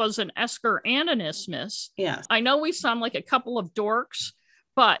this was an esker and an isthmus. I know we sound like a couple of dorks,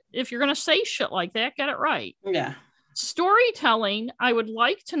 but if you're going to say shit like that, get it right. Storytelling, I would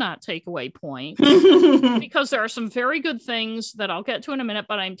like to not take away points because there are some very good things that I'll get to in a minute,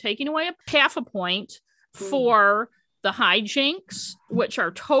 but I'm taking away half a point for the hijinks, which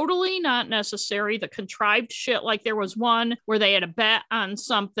are totally not necessary. The contrived shit, like there was one where they had a bet on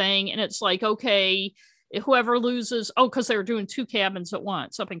something and it's like, okay, whoever loses, because they were doing 2 cabins at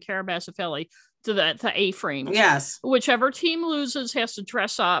once up in Carabasset Valley to the A-frames. Whichever team loses has to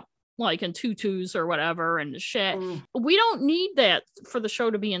dress up like in tutus or whatever and shit. We don't need that for the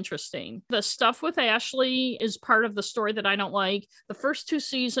show to be interesting. The stuff with Ashley is part of the story that I don't like. The first 2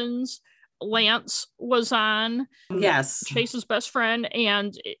 seasons, Lance was on. Chase's best friend,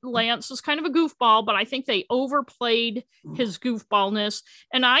 and Lance is kind of a goofball, but I think they overplayed his goofballness.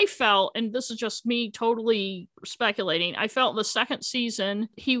 And I felt, and this is just me totally speculating, I felt the second season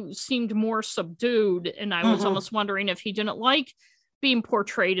he seemed more subdued, and I was almost wondering if he didn't like being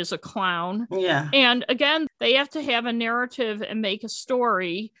portrayed as a clown. And again, they have to have a narrative and make a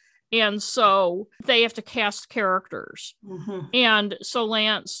story. And so they have to cast characters. And so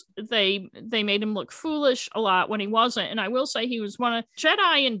Lance, they made him look foolish a lot when he wasn't. And I will say he was one of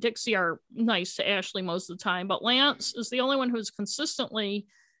Jedi and Dixie are nice to Ashley most of the time, but Lance is the only one who's consistently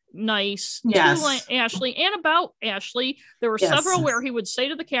nice to Ashley and about Ashley. There were several where he would say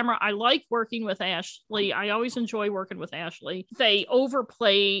to the camera, I like working with Ashley. I always enjoy working with Ashley. They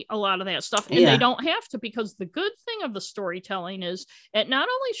overplay a lot of that stuff, and they don't have to, because the good thing of the storytelling is it not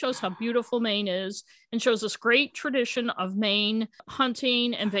only shows how beautiful Maine is and shows this great tradition of Maine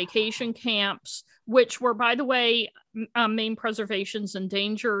hunting and vacation camps, which were, by the way, Maine Preservation's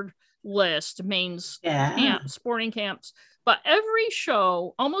endangered list, Maine's sporting camps. But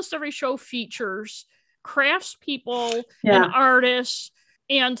almost every show features craftspeople and artists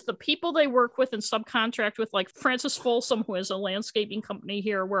and the people they work with and subcontract with, like Francis Folsom, who has a landscaping company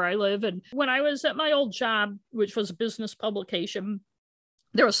here where I live. And when I was at my old job, which was a business publication,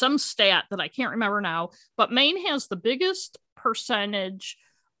 there was some stat that I can't remember now, but Maine has the biggest percentage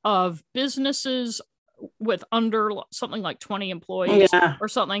of businesses with under something like 20 employees or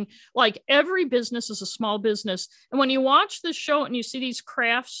something. Like every business is a small business. And when you watch this show and you see these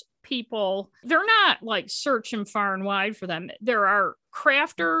crafts people, they're not like searching far and wide for them. There are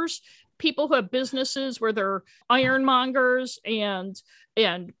crafters, people who have businesses where they're ironmongers and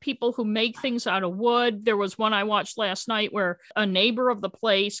people who make things out of wood. There was one I watched last night where a neighbor of the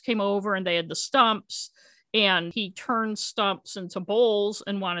place came over and they had the stumps, and he turned stumps into bowls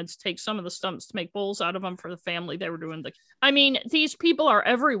and wanted to take some of the stumps to make bowls out of them for the family they were doing. I mean, these people are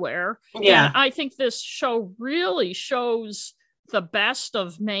everywhere. And I think this show really shows the best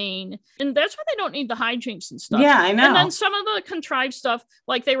of Maine. And that's why they don't need the hijinks and stuff. I know. And then some of the contrived stuff,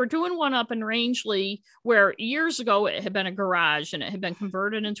 like they were doing one up in Rangeley where years ago it had been a garage and it had been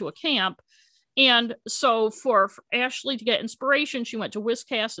converted into a camp. And so for Ashley to get inspiration, she went to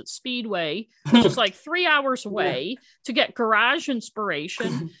Wiscasset Speedway, which is like 3 hours away, to get garage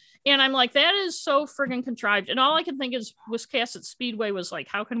inspiration. And I'm like, that is so friggin' contrived. And all I can think is Wiscasset Speedway was like,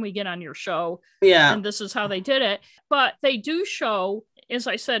 how can we get on your show? Yeah. And this is how they did it. But they do show, as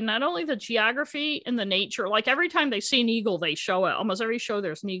I said, not only the geography and the nature, like every time they see an eagle, they show it. Almost every show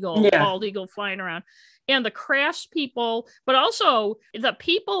there's an eagle, bald eagle flying around. And the craftspeople, but also the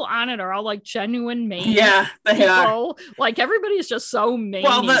people on it are all like genuine Maine they are. Like everybody's just so Maine.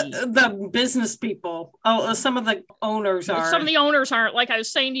 Well, the business people, some of the owners are. Some of the owners aren't. Like I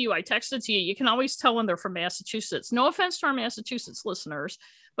was saying to you, I texted to you, you can always tell when they're from Massachusetts. No offense to our Massachusetts listeners,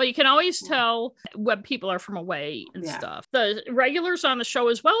 but you can always tell when people are from away and stuff. The regulars on the show,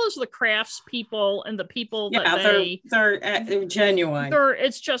 as well as the craftspeople and the people that they're genuine.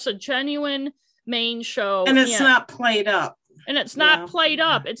 It's just a genuine Maine show, and it's not played up. And it's not played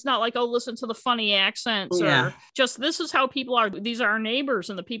up. It's not like, oh, listen to the funny accents or just this is how people are. These are our neighbors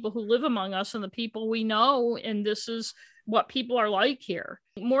and the people who live among us and the people we know. And this is what people are like here.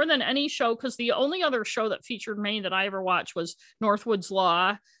 More than any show, because the only other show that featured Maine that I ever watched was Northwood's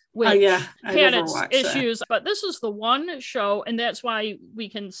Law, which had its issues. But this is the one show, and that's why we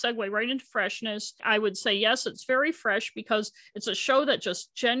can segue right into freshness. I would say, yes, it's very fresh because it's a show that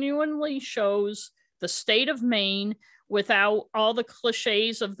just genuinely shows the state of Maine without all the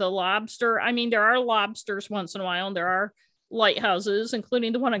cliches of the lobster. I mean, there are lobsters once in a while, and there are lighthouses,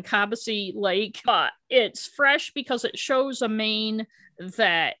 including the one on Cobbessy Lake, but it's fresh because it shows a Maine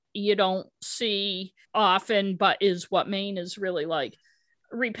that you don't see often, but is what Maine is really like.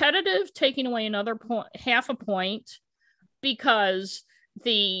 Repetitive, taking away another point, half a point, because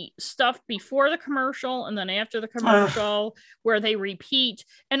the stuff before the commercial and then after the commercial where they repeat,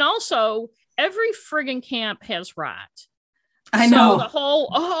 and also every friggin' camp has rot. I know. The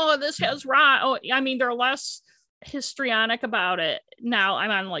whole, this has rot. Oh, I mean, they're less histrionic about it now. I'm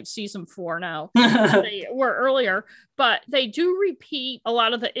on like season 4 now. They were earlier, but they do repeat a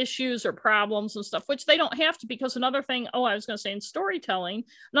lot of the issues or problems and stuff, which they don't have to, because another thing, I was going to say in storytelling,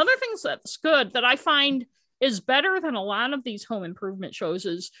 another thing that's good that I find is better than a lot of these home improvement shows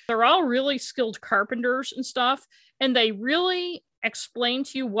is they're all really skilled carpenters and stuff, and they really explain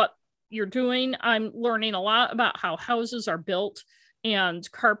to you what you're doing. I'm learning a lot about how houses are built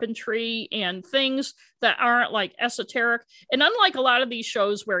and carpentry and things that aren't like esoteric. And unlike a lot of these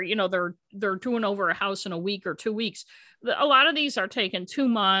shows where, they're doing over a house in a week or 2 weeks, a lot of these are taking 2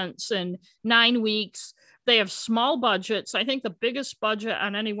 months and 9 weeks. They have small budgets. I think the biggest budget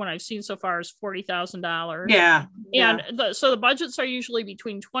on anyone I've seen so far is $40,000. Yeah. And so the budgets are usually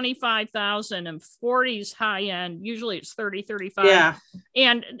between $25,000 and $40,000 high end. Usually it's $30,000, $35,000. Yeah.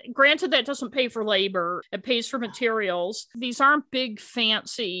 And granted, that doesn't pay for labor. It pays for materials. These aren't big,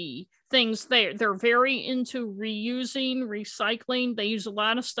 fancy things. They're very into reusing, recycling. They use a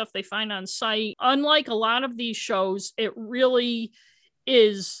lot of stuff they find on site. Unlike a lot of these shows, it really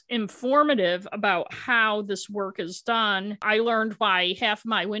is informative about how this work is done. I learned why half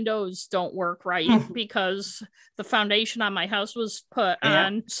my windows don't work right because the foundation on my house was put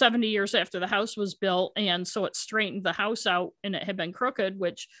on 70 years after the house was built, and so it straightened the house out and it had been crooked,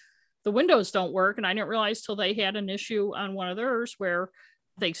 which the windows don't work. And I didn't realize till they had an issue on one of theirs where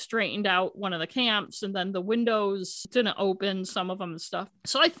they straightened out one of the camps and then the windows didn't open, some of them and stuff.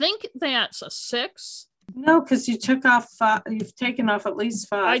 So I think that's a 6. No, because you took off 5. You've taken off at least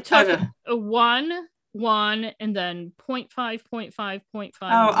 5. I took a 1, and then 0.5, 0.5, 0.5.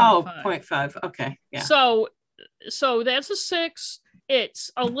 Oh, 0.5. Okay. Yeah. So that's a 6.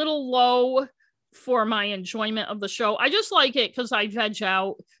 It's a little low for my enjoyment of the show. I just like it because I veg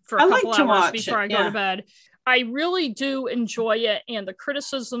out for a couple hours before I go to bed. I really do enjoy it, and the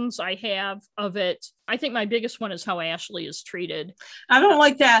criticisms I have of it, I think my biggest one is how Ashley is treated. I don't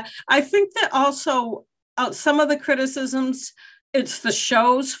like that. I think that also some of the criticisms, it's the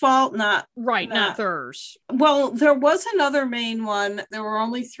show's fault, not theirs. Well, there was another main one. There were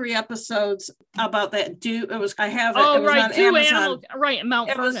only 3 episodes about that. It was on Amazon.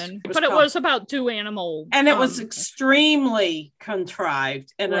 Mount Vernon. It was about do animal. And it was extremely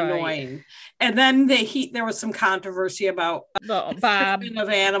contrived and annoying. And then there was some controversy about the Bob of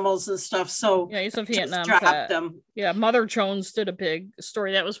animals and stuff. So he's a Vietnam vet. Them. Yeah, Mother Jones did a big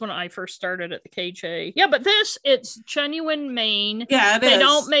story. That was when I first started at the KJ. Yeah, but it's genuine Maine. Yeah, they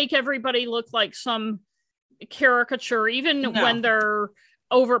don't make everybody look like some caricature, even when they're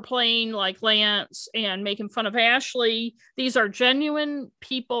overplaying like Lance and making fun of Ashley. These are genuine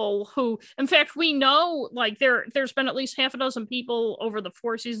people who, in fact, we know, like there's been at least half a dozen people over the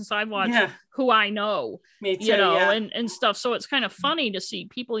 4 seasons I've watched who I know. Me too, and stuff. So it's kind of funny to see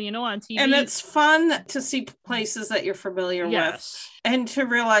people on TV. And it's fun to see places that you're familiar with and to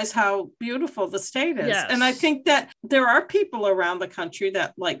realize how beautiful the state is. And I think that there are people around the country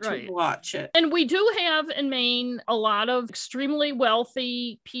that like to watch it. And we do have in Maine a lot of extremely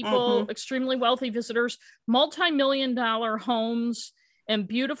wealthy people, extremely wealthy visitors, multi-million-dollar homes and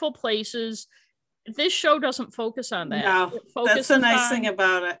beautiful places. This show doesn't focus on that. No, that's the nice thing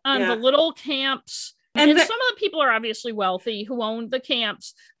about it. On the little camps. And some of the people are obviously wealthy who own the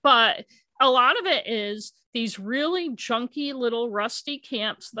camps, but a lot of it is these really junky little rusty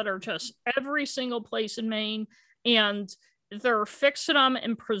camps that are just every single place in Maine, and they're fixing them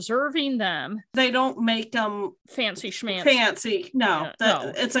and preserving them. They don't make them fancy schmancy. Fancy. No,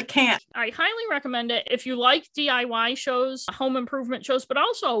 it's a camp. I highly recommend it if you like DIY shows, home improvement shows, but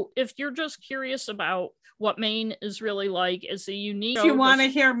also if you're just curious about what Maine is really like. Is a unique. If you want to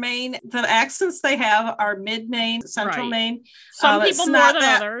hear Maine, the accents they have are mid-Maine, central Maine. Some people more than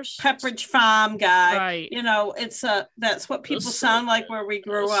others. Pepperidge Farm guy. Right. It's that's what people sound like where we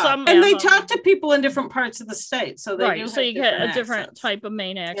grew up. And they talk to people in different parts of the state. So they do. So you get a different type of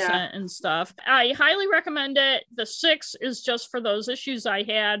Maine accent and stuff. I highly recommend it. The 6 is just for those issues I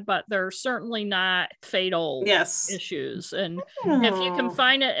had, but they're certainly not fatal issues. And if you can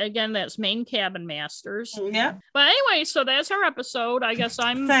find it, again, that's Maine Cabin Masters. Yeah. But anyway, so that's our episode. I guess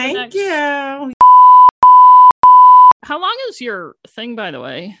I'm Thank you. How long is your thing, by the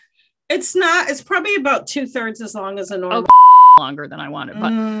way? It's probably about 2/3 as long as a normal. Longer than I wanted,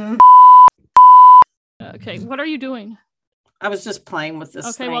 but okay, what are you doing? I was just playing with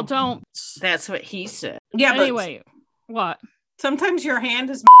this thing. Well, don't. That's what he said. Yeah, anyway, what? Sometimes your hand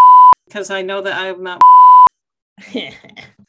is because I know that I am not